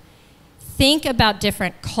front. Think about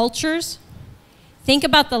different cultures. Think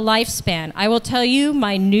about the lifespan. I will tell you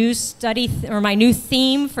my new study or my new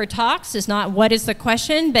theme for talks is not what is the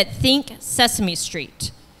question, but think Sesame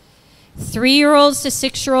Street. 3-year-olds to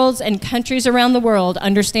 6-year-olds in countries around the world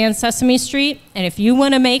understand Sesame Street, and if you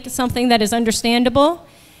want to make something that is understandable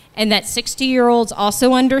and that 60-year-olds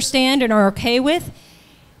also understand and are okay with,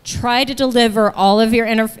 try to deliver all of your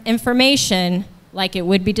information like it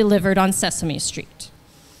would be delivered on Sesame Street.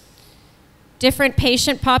 Different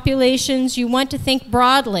patient populations, you want to think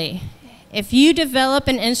broadly. If you develop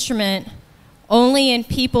an instrument only in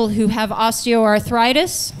people who have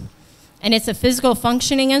osteoarthritis, and it's a physical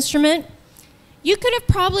functioning instrument, you could have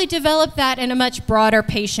probably developed that in a much broader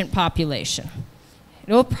patient population.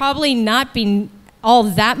 It will probably not be all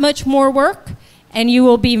that much more work, and you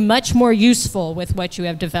will be much more useful with what you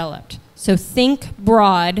have developed. So think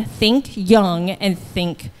broad, think young, and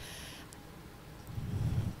think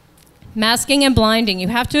masking and blinding. You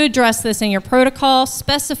have to address this in your protocol.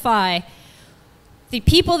 Specify the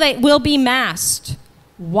people that will be masked,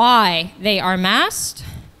 why they are masked,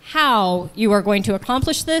 how you are going to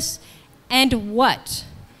accomplish this, and what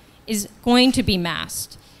is going to be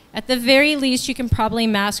masked. At the very least, you can probably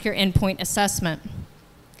mask your endpoint assessment.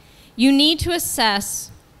 You need to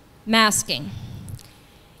assess masking.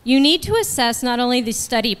 You need to assess not only the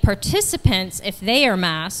study participants if they are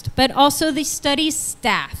masked, but also the study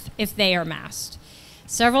staff if they are masked.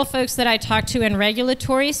 Several folks that I talk to in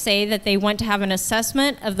regulatory say that they want to have an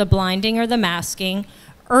assessment of the blinding or the masking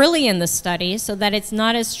early in the study so that it's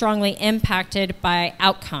not as strongly impacted by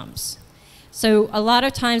outcomes. So a lot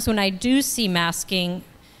of times when I do see masking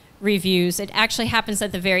reviews, it actually happens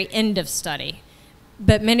at the very end of study.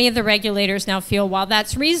 But many of the regulators now feel while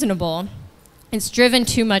that's reasonable, it's driven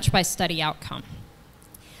too much by study outcome.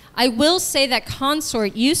 I will say that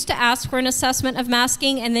Consort used to ask for an assessment of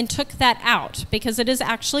masking and then took that out because it is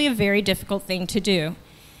actually a very difficult thing to do.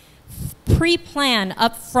 Pre-plan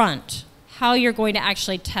up front how you're going to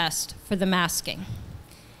actually test for the masking.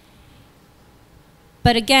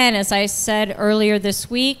 But again, as I said earlier this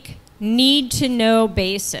week, need to know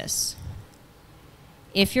basis.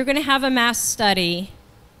 If you're going to have a masked study,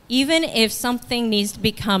 even if something needs to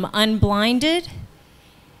become unblinded,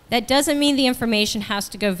 that doesn't mean the information has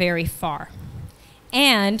to go very far.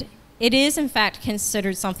 And it is, in fact,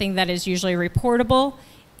 considered something that is usually reportable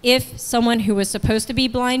if someone who was supposed to be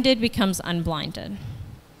blinded becomes unblinded.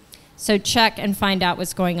 So check and find out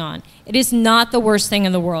what's going on. It is not the worst thing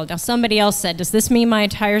in the world. Now, somebody else said, does this mean my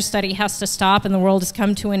entire study has to stop and the world has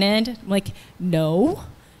come to an end? I'm like, no,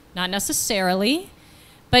 not necessarily,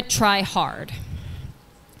 but try hard.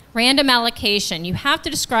 Random allocation. You have to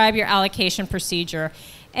describe your allocation procedure,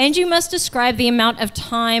 and you must describe the amount of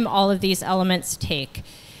time all of these elements take.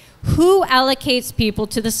 Who allocates people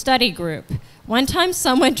to the study group? One time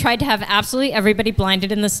someone tried to have absolutely everybody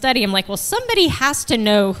blinded in the study. I'm like, well, somebody has to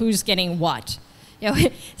know who's getting what. You know,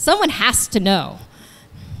 someone has to know.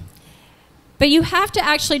 But you have to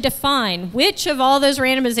actually define which of all those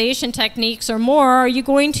randomization techniques or more are you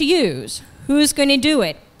going to use? Who's going to do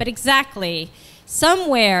it? But exactly,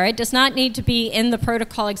 somewhere, it does not need to be in the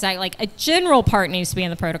protocol exactly, like a general part needs to be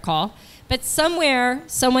in the protocol, but somewhere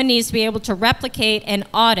someone needs to be able to replicate and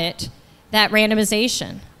audit that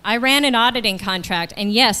randomization. I ran an auditing contract,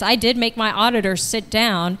 and yes, I did make my auditors sit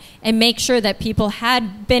down and make sure that people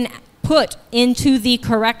had been put into the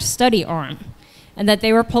correct study arm and that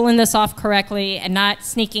they were pulling this off correctly and not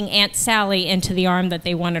sneaking Aunt Sally into the arm that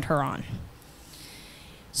they wanted her on.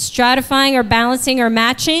 Stratifying or balancing or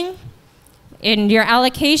matching in your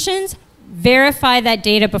allocations, verify that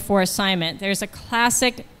data before assignment. There's a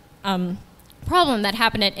classic problem that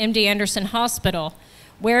happened at MD Anderson Hospital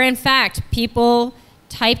where, in fact, people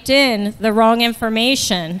typed in the wrong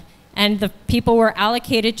information and the people were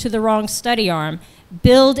allocated to the wrong study arm.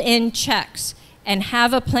 Build in checks and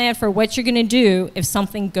have a plan for what you're going to do if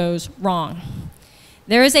something goes wrong.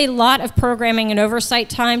 There is a lot of programming and oversight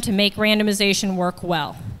time to make randomization work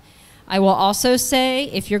well. I will also say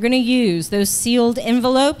if you're going to use those sealed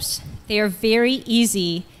envelopes, they are very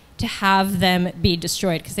easy to have them be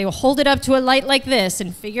destroyed, because they will hold it up to a light like this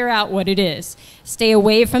and figure out what it is. Stay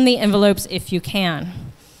away from the envelopes if you can.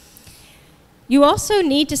 You also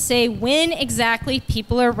need to say when exactly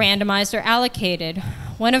people are randomized or allocated.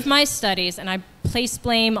 One of my studies, and I place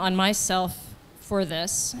blame on myself for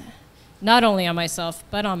this, not only on myself,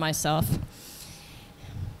 but on myself.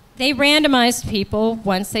 They randomized people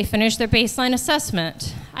once they finished their baseline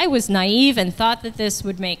assessment. I was naive and thought that this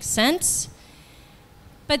would make sense.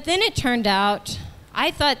 But then it turned out,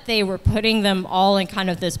 I thought they were putting them all in kind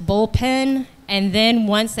of this bullpen, and then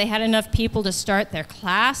once they had enough people to start their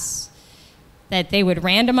class, that they would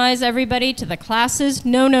randomize everybody to the classes.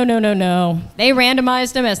 No, no, no, no, no. They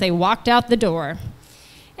randomized them as they walked out the door.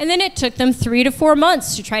 And then it took them 3 to 4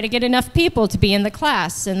 months to try to get enough people to be in the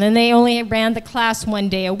class. And then they only ran the class 1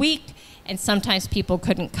 day a week, and sometimes people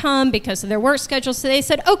couldn't come because of their work schedule. So they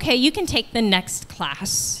said, okay, you can take the next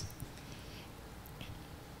class.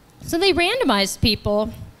 So they randomized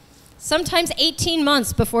people sometimes 18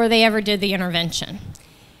 months before they ever did the intervention.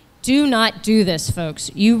 Do not do this,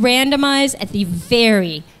 folks. You randomize at the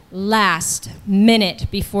very last minute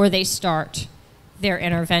before they start their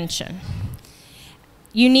intervention.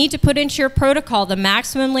 You need to put into your protocol the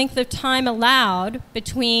maximum length of time allowed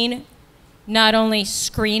between not only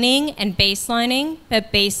screening and baselining,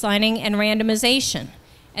 but baselining and randomization,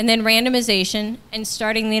 and then randomization and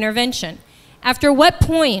starting the intervention. After what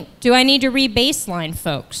point do I need to re-baseline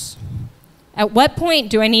folks? At what point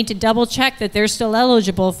do I need to double check that they're still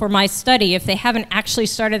eligible for my study if they haven't actually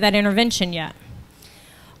started that intervention yet?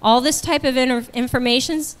 All this type of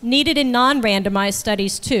information is needed in non-randomized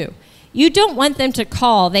studies too. You don't want them to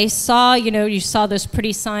call. They saw, you saw those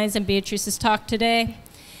pretty signs in Beatrice's talk today.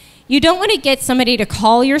 You don't want to get somebody to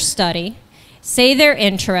call your study, say they're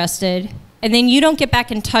interested, and then you don't get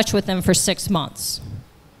back in touch with them for 6 months.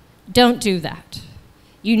 Don't do that.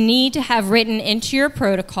 You need to have written into your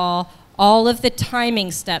protocol all of the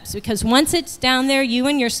timing steps, because once it's down there, you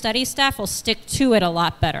and your study staff will stick to it a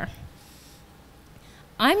lot better.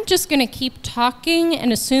 I'm just going to keep talking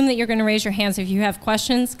and assume that you're going to raise your hands if you have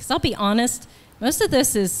questions, because I'll be honest, most of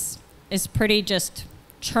this is pretty just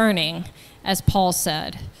churning, as Paul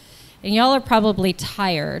said. And y'all are probably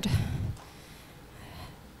tired.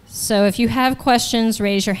 So if you have questions,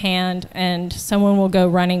 raise your hand, and someone will go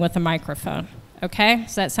running with a microphone. Okay?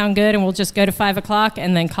 Does that sound good? And we'll just go to 5 o'clock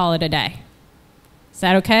and then call it a day. Is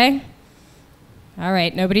that okay? All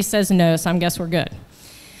right, nobody says no, so I guess we're good.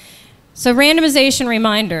 So randomization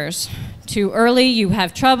reminders. Too early, you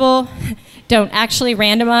have trouble. Don't actually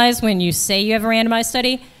randomize when you say you have a randomized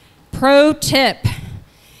study. Pro tip,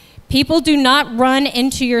 people do not run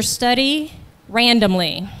into your study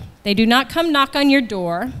randomly. They do not come knock on your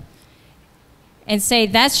door and say,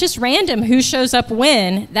 that's just random, who shows up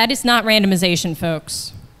when. That is not randomization,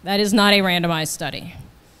 folks. That is not a randomized study.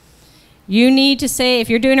 You need to say, if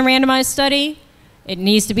you're doing a randomized study, it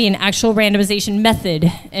needs to be an actual randomization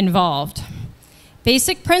method involved.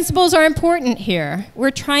 Basic principles are important here.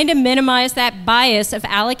 We're trying to minimize that bias of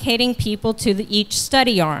allocating people to each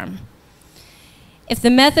study arm. If the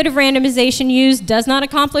method of randomization used does not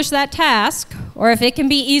accomplish that task, or if it can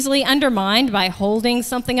be easily undermined by holding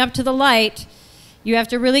something up to the light, you have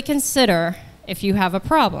to really consider if you have a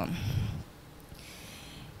problem.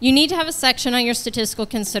 You need to have a section on your statistical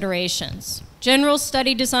considerations. General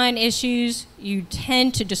study design issues, you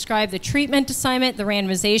tend to describe the treatment assignment, the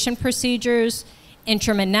randomization procedures,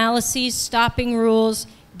 interim analyses, stopping rules,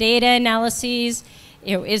 data analyses.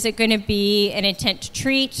 Is it going to be an intent to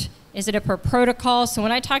treat? Is it a per protocol? So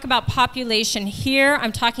when I talk about population here,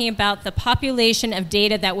 I'm talking about the population of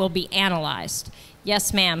data that will be analyzed.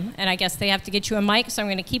 Yes, ma'am. And I guess they have to get you a mic, so I'm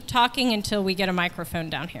going to keep talking until we get a microphone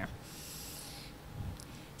down here.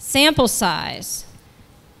 Sample size.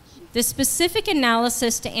 The specific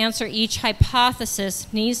analysis to answer each hypothesis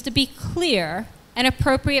needs to be clear and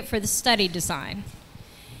appropriate for the study design.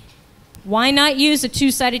 Why not use a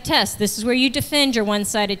two-sided test? This is where you defend your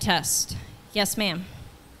one-sided test. Yes, ma'am.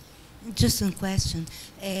 Just one question.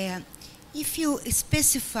 If you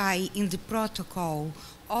specify in the protocol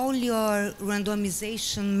all your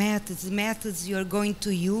randomization methods you're going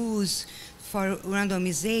to use for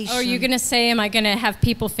randomization. Are you going to say, am I going to have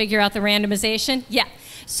people figure out the randomization? Yeah.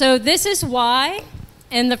 So this is why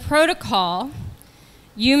in the protocol,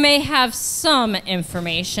 you may have some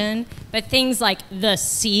information, but things like the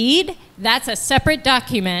seed, that's a separate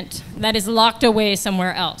document that is locked away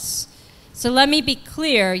somewhere else. So let me be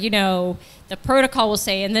clear, the protocol will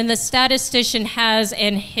say, and then the statistician has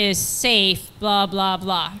in his safe, blah, blah,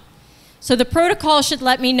 blah. So the protocol should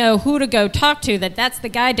let me know who to go talk to, that's the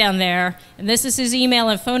guy down there, and this is his email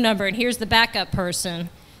and phone number, and here's the backup person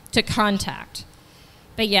to contact.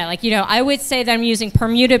 But yeah, like, you know, I would say that I'm using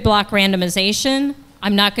permuted block randomization.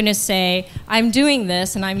 I'm not going to say I'm doing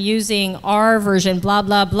this and I'm using R version blah,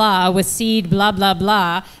 blah, blah with seed blah, blah,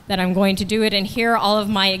 blah, that I'm going to do it, and here are all of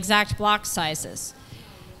my exact block sizes.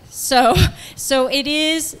 So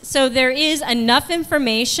there is enough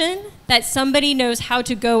information that somebody knows how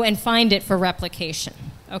to go and find it for replication,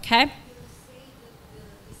 okay?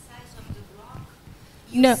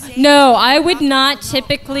 No, I would not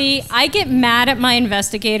typically. I get mad at my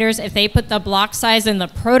investigators if they put the block size in the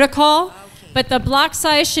protocol, but the block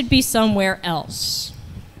size should be somewhere else,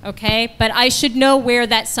 okay? But I should know where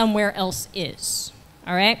that somewhere else is,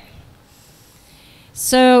 all right?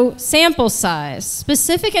 So sample size,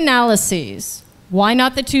 specific analyses. Why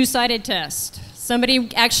not the two-sided test?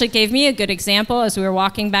 Somebody actually gave me a good example as we were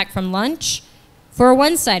walking back from lunch for a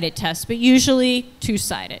one-sided test, but usually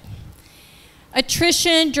two-sided.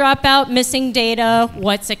 Attrition, dropout, missing data,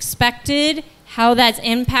 what's expected, how that's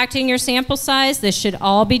impacting your sample size, this should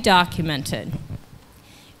all be documented.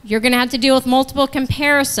 You're going to have to deal with multiple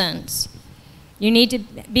comparisons. You need to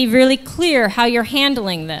be really clear how you're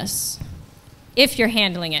handling this, if you're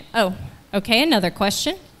handling it. Oh, okay, another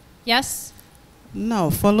question. Yes? Não,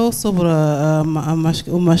 falou sobre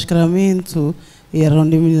o mascaramento e a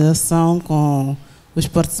randomização com os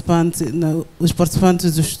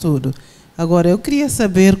participantes do estudo. Agora, eu queria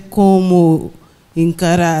saber como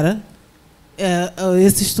encarar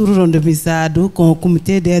esse estudo randomizado com o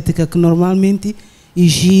comitê de ética, que normalmente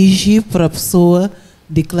exige para a pessoa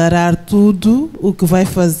declarar tudo o que vai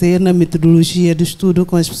fazer na metodologia do estudo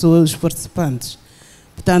com as pessoas, os participantes.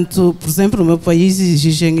 Portanto, por exemplo, no meu país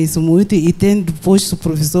exigem isso muito, e tem depois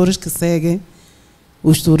supervisores que seguem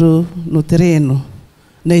o estudo no terreno,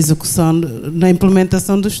 na execução, na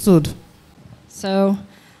implementação do estudo. So,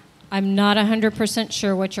 I'm not 100%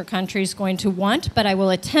 sure what your country is going to want, but I will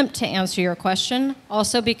attempt to answer your question,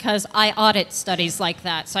 also because I audit studies like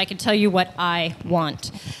that, so I can tell you what I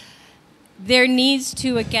want. There needs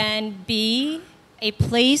to, again, be a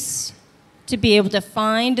place to be able to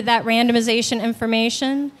find that randomization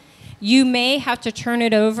information. You may have to turn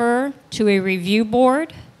it over to a review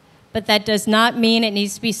board, but that does not mean it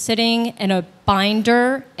needs to be sitting in a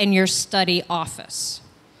binder in your study office.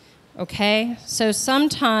 Okay, so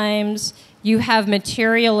sometimes you have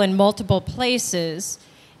material in multiple places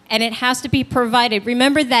and it has to be provided.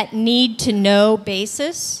 Remember that need to know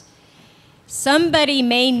basis? Somebody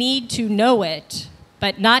may need to know it,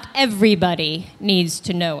 but not everybody needs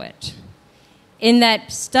to know it. In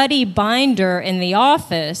that study binder in the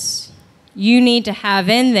office, you need to have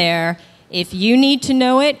in there, if you need to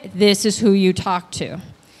know it, this is who you talk to.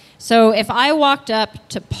 So if I walked up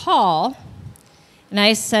to Paul and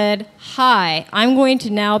I said, hi, I'm going to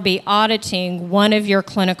now be auditing one of your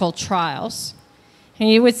clinical trials. And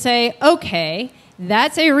you would say, okay,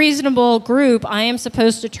 that's a reasonable group I am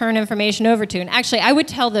supposed to turn information over to. And actually, I would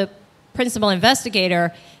tell the principal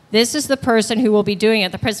investigator, this is the person who will be doing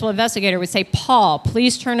it. The principal investigator would say, Paul,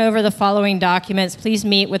 please turn over the following documents. Please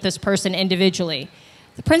meet with this person individually.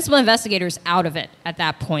 The principal investigator is out of it at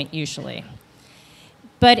that point, usually.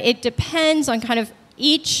 But it depends on kind of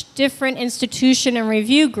each different institution and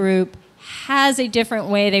review group has a different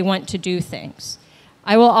way they want to do things.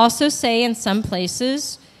 I will also say in some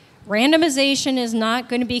places, randomization is not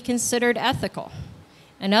going to be considered ethical.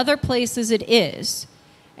 In other places it is.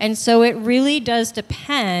 And so it really does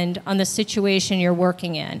depend on the situation you're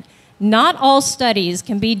working in. Not all studies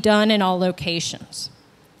can be done in all locations.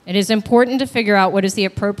 It is important to figure out what is the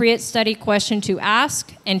appropriate study question to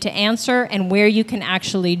ask and to answer and where you can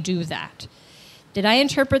actually do that. Did I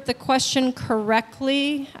interpret the question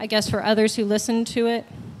correctly, I guess, for others who listened to it?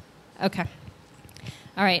 Okay.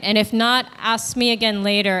 All right, and if not, ask me again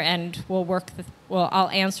later and I'll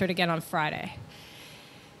answer it again on Friday.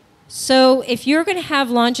 So if you're going to have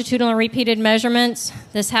longitudinal repeated measurements,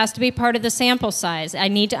 this has to be part of the sample size. I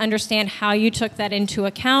need to understand how you took that into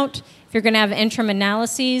account. If you're going to have interim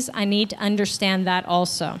analyses, I need to understand that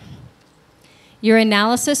also. Your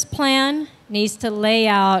analysis plan needs to lay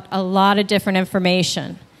out a lot of different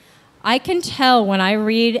information. I can tell when I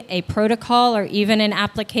read a protocol or even an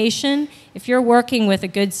application, if you're working with a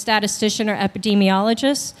good statistician or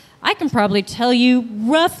epidemiologist, I can probably tell you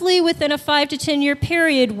roughly within a 5 to 10 year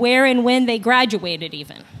period where and when they graduated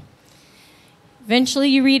even. Eventually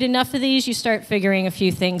you read enough of these, you start figuring a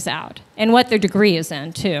few things out, and what their degree is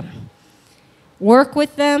in too. Work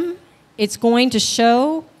with them. It's going to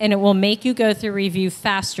show, and it will make you go through review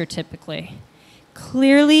faster typically.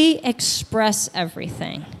 Clearly express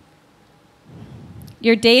everything.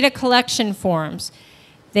 Your data collection forms.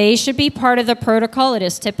 They should be part of the protocol. It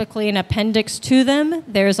is typically an appendix to them.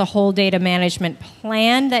 There's a whole data management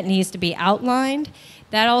plan that needs to be outlined.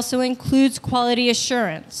 That also includes quality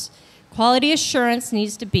assurance. Quality assurance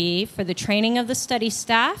needs to be for the training of the study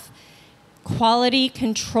staff, quality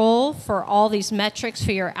control for all these metrics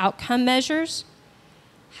for your outcome measures.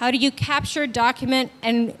 How do you capture, document,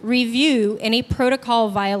 and review any protocol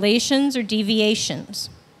violations or deviations?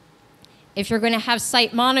 If you're going to have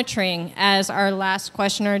site monitoring, as our last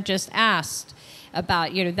questioner just asked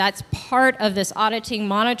about, that's part of this auditing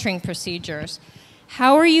monitoring procedures.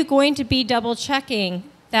 How are you going to be double checking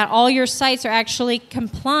that all your sites are actually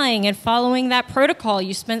complying and following that protocol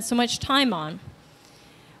you spent so much time on?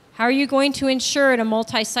 How are you going to ensure in a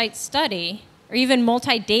multi-site study or even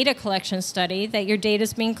multi-data collection study that your data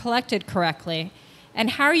is being collected correctly?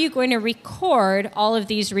 And how are you going to record all of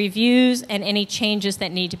these reviews and any changes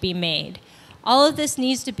that need to be made? All of this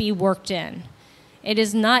needs to be worked in. It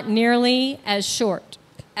is not nearly as short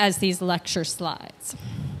as these lecture slides.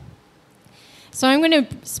 So I'm going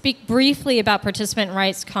to speak briefly about participant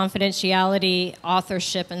rights, confidentiality,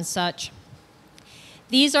 authorship, and such.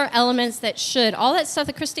 These are elements that should, all that stuff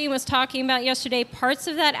that Christine was talking about yesterday, parts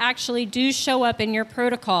of that actually do show up in your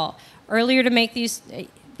protocol.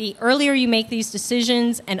 The earlier you make these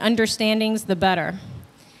decisions and understandings, the better.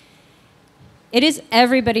 It is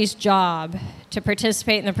everybody's job to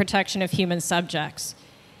participate in the protection of human subjects.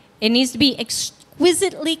 It needs to be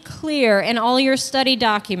exquisitely clear in all your study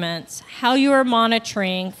documents how you are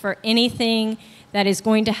monitoring for anything that is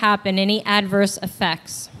going to happen, any adverse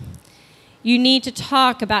effects. You need to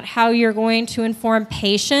talk about how you're going to inform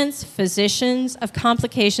patients, physicians of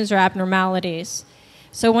complications or abnormalities.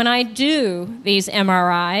 So when I do these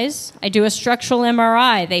MRIs, I do a structural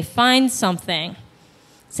MRI, they find something.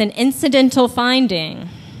 It's an incidental finding.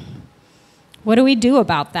 What do we do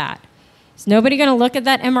about that? Is nobody going to look at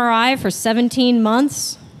that MRI for 17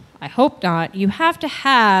 months? I hope not. You have to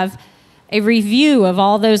have a review of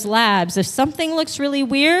all those labs. If something looks really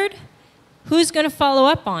weird, who's going to follow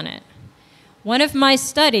up on it? One of my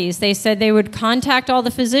studies, they said they would contact all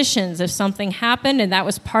the physicians if something happened, and that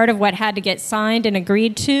was part of what had to get signed and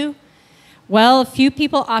agreed to. Well, a few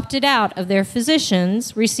people opted out of their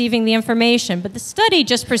physicians receiving the information, but the study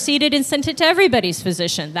just proceeded and sent it to everybody's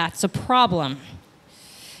physician. That's a problem.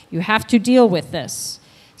 You have to deal with this.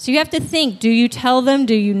 So you have to think, do you tell them,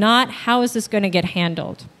 do you not? How is this going to get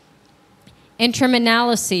handled? Interim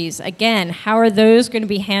analyses, again, how are those going to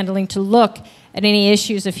be handling to look at any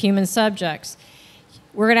issues of human subjects?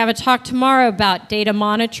 We're going to have a talk tomorrow about data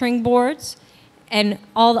monitoring boards and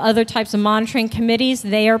all the other types of monitoring committees.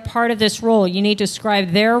 They are part of this role. You need to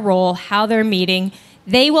describe their role, how they're meeting.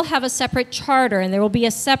 They will have a separate charter, and there will be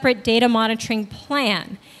a separate data monitoring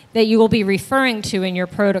plan that you will be referring to in your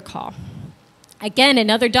protocol. Again,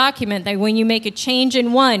 another document that when you make a change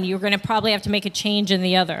in one, you're going to probably have to make a change in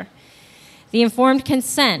the other. The informed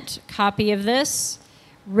consent, copy of this.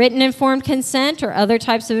 Written informed consent or other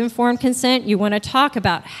types of informed consent, you want to talk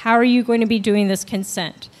about how are you going to be doing this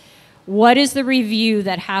consent? What is the review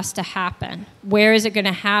that has to happen? Where is it going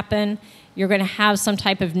to happen? You're going to have some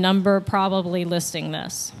type of number probably listing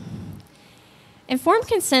this. Informed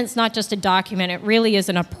consent is not just a document, it really is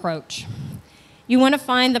an approach. You want to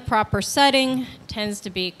find the proper setting, tends to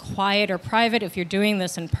be quiet or private if you're doing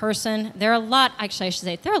this in person. There are a lot, actually I should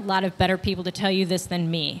say, there are a lot of better people to tell you this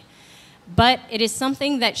than me. But it is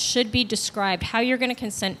something that should be described. How you're going to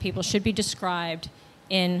consent people should be described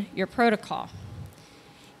in your protocol.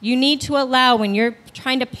 You need to allow, when you're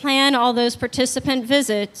trying to plan all those participant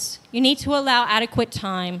visits, you need to allow adequate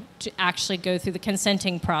time to actually go through the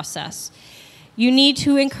consenting process. You need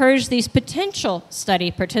to encourage these potential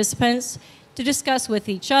study participants to discuss with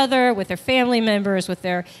each other, with their family members, with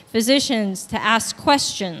their physicians, to ask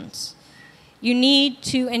questions. You need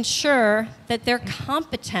to ensure that they're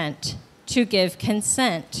competent to give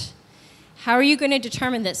consent. How are you going to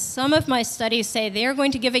determine that? Some of my studies say they're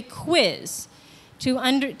going to give a quiz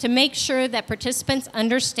to make sure that participants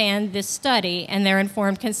understand this study and their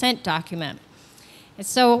informed consent document. And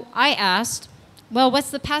so I asked, well,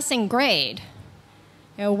 what's the passing grade?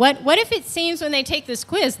 What if it seems when they take this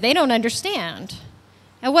quiz they don't understand?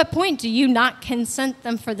 At what point do you not consent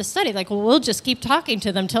them for the study? Like, well, we'll just keep talking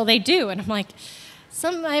to them till they do. And I'm like,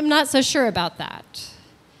 I'm not so sure about that.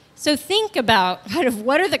 So think about kind of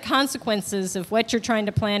what are the consequences of what you're trying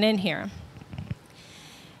to plan in here.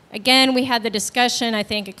 Again, we had the discussion, I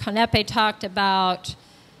think Kanepe talked about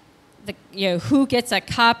who gets a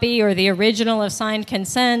copy or the original of signed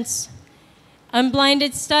consents.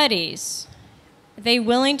 Unblinded studies. Are they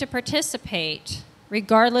willing to participate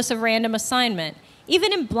regardless of random assignment?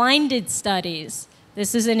 Even in blinded studies,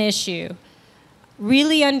 This is an issue.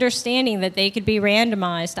 Really understanding that they could be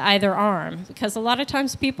randomized to either arm, because a lot of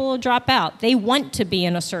times people will drop out. They want to be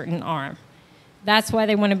in a certain arm. That's why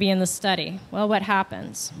they want to be in the study. Well, what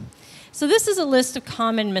happens? So this is a list of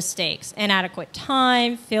common mistakes: inadequate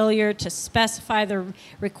time, failure to specify the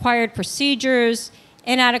required procedures,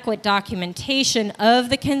 inadequate documentation of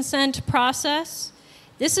the consent process.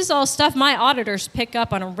 This is all stuff my auditors pick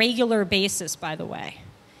up on a regular basis, by the way.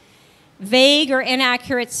 Vague or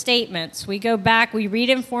inaccurate statements. We go back, we read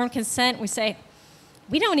informed consent, we say,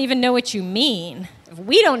 we don't even know what you mean. If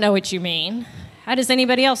we don't know what you mean, how does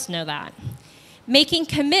anybody else know that? Making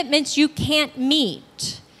commitments you can't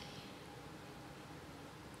meet.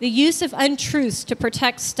 The use of untruths to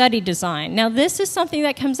protect study design. Now, this is something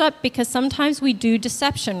that comes up because sometimes we do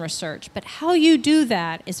deception research, but how you do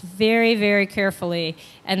that is very, very carefully,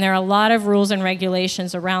 and there are a lot of rules and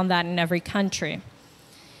regulations around that in every country.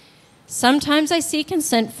 Sometimes I see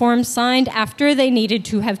consent forms signed after they needed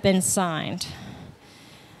to have been signed.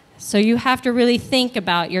 So you have to really think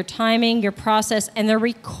about your timing, your process, and the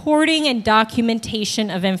recording and documentation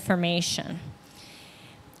of information.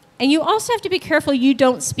 And you also have to be careful you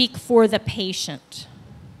don't speak for the patient,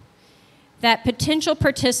 that potential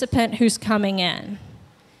participant who's coming in.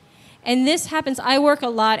 And this happens, I work a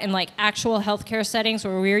lot in like actual healthcare settings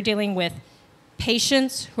where we're dealing with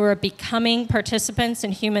patients who are becoming participants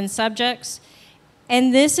and human subjects.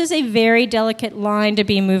 And this is a very delicate line to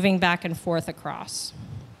be moving back and forth across.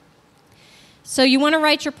 So you want to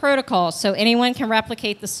write your protocol so anyone can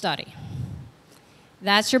replicate the study.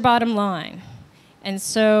 That's your bottom line. And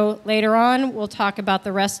so later on, we'll talk about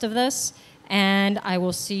the rest of this, and I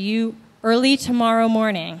will see you early tomorrow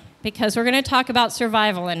morning because we're going to talk about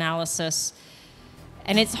survival analysis.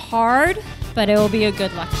 And it's hard, but it will be a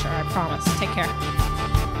good lecture, I promise. Take care.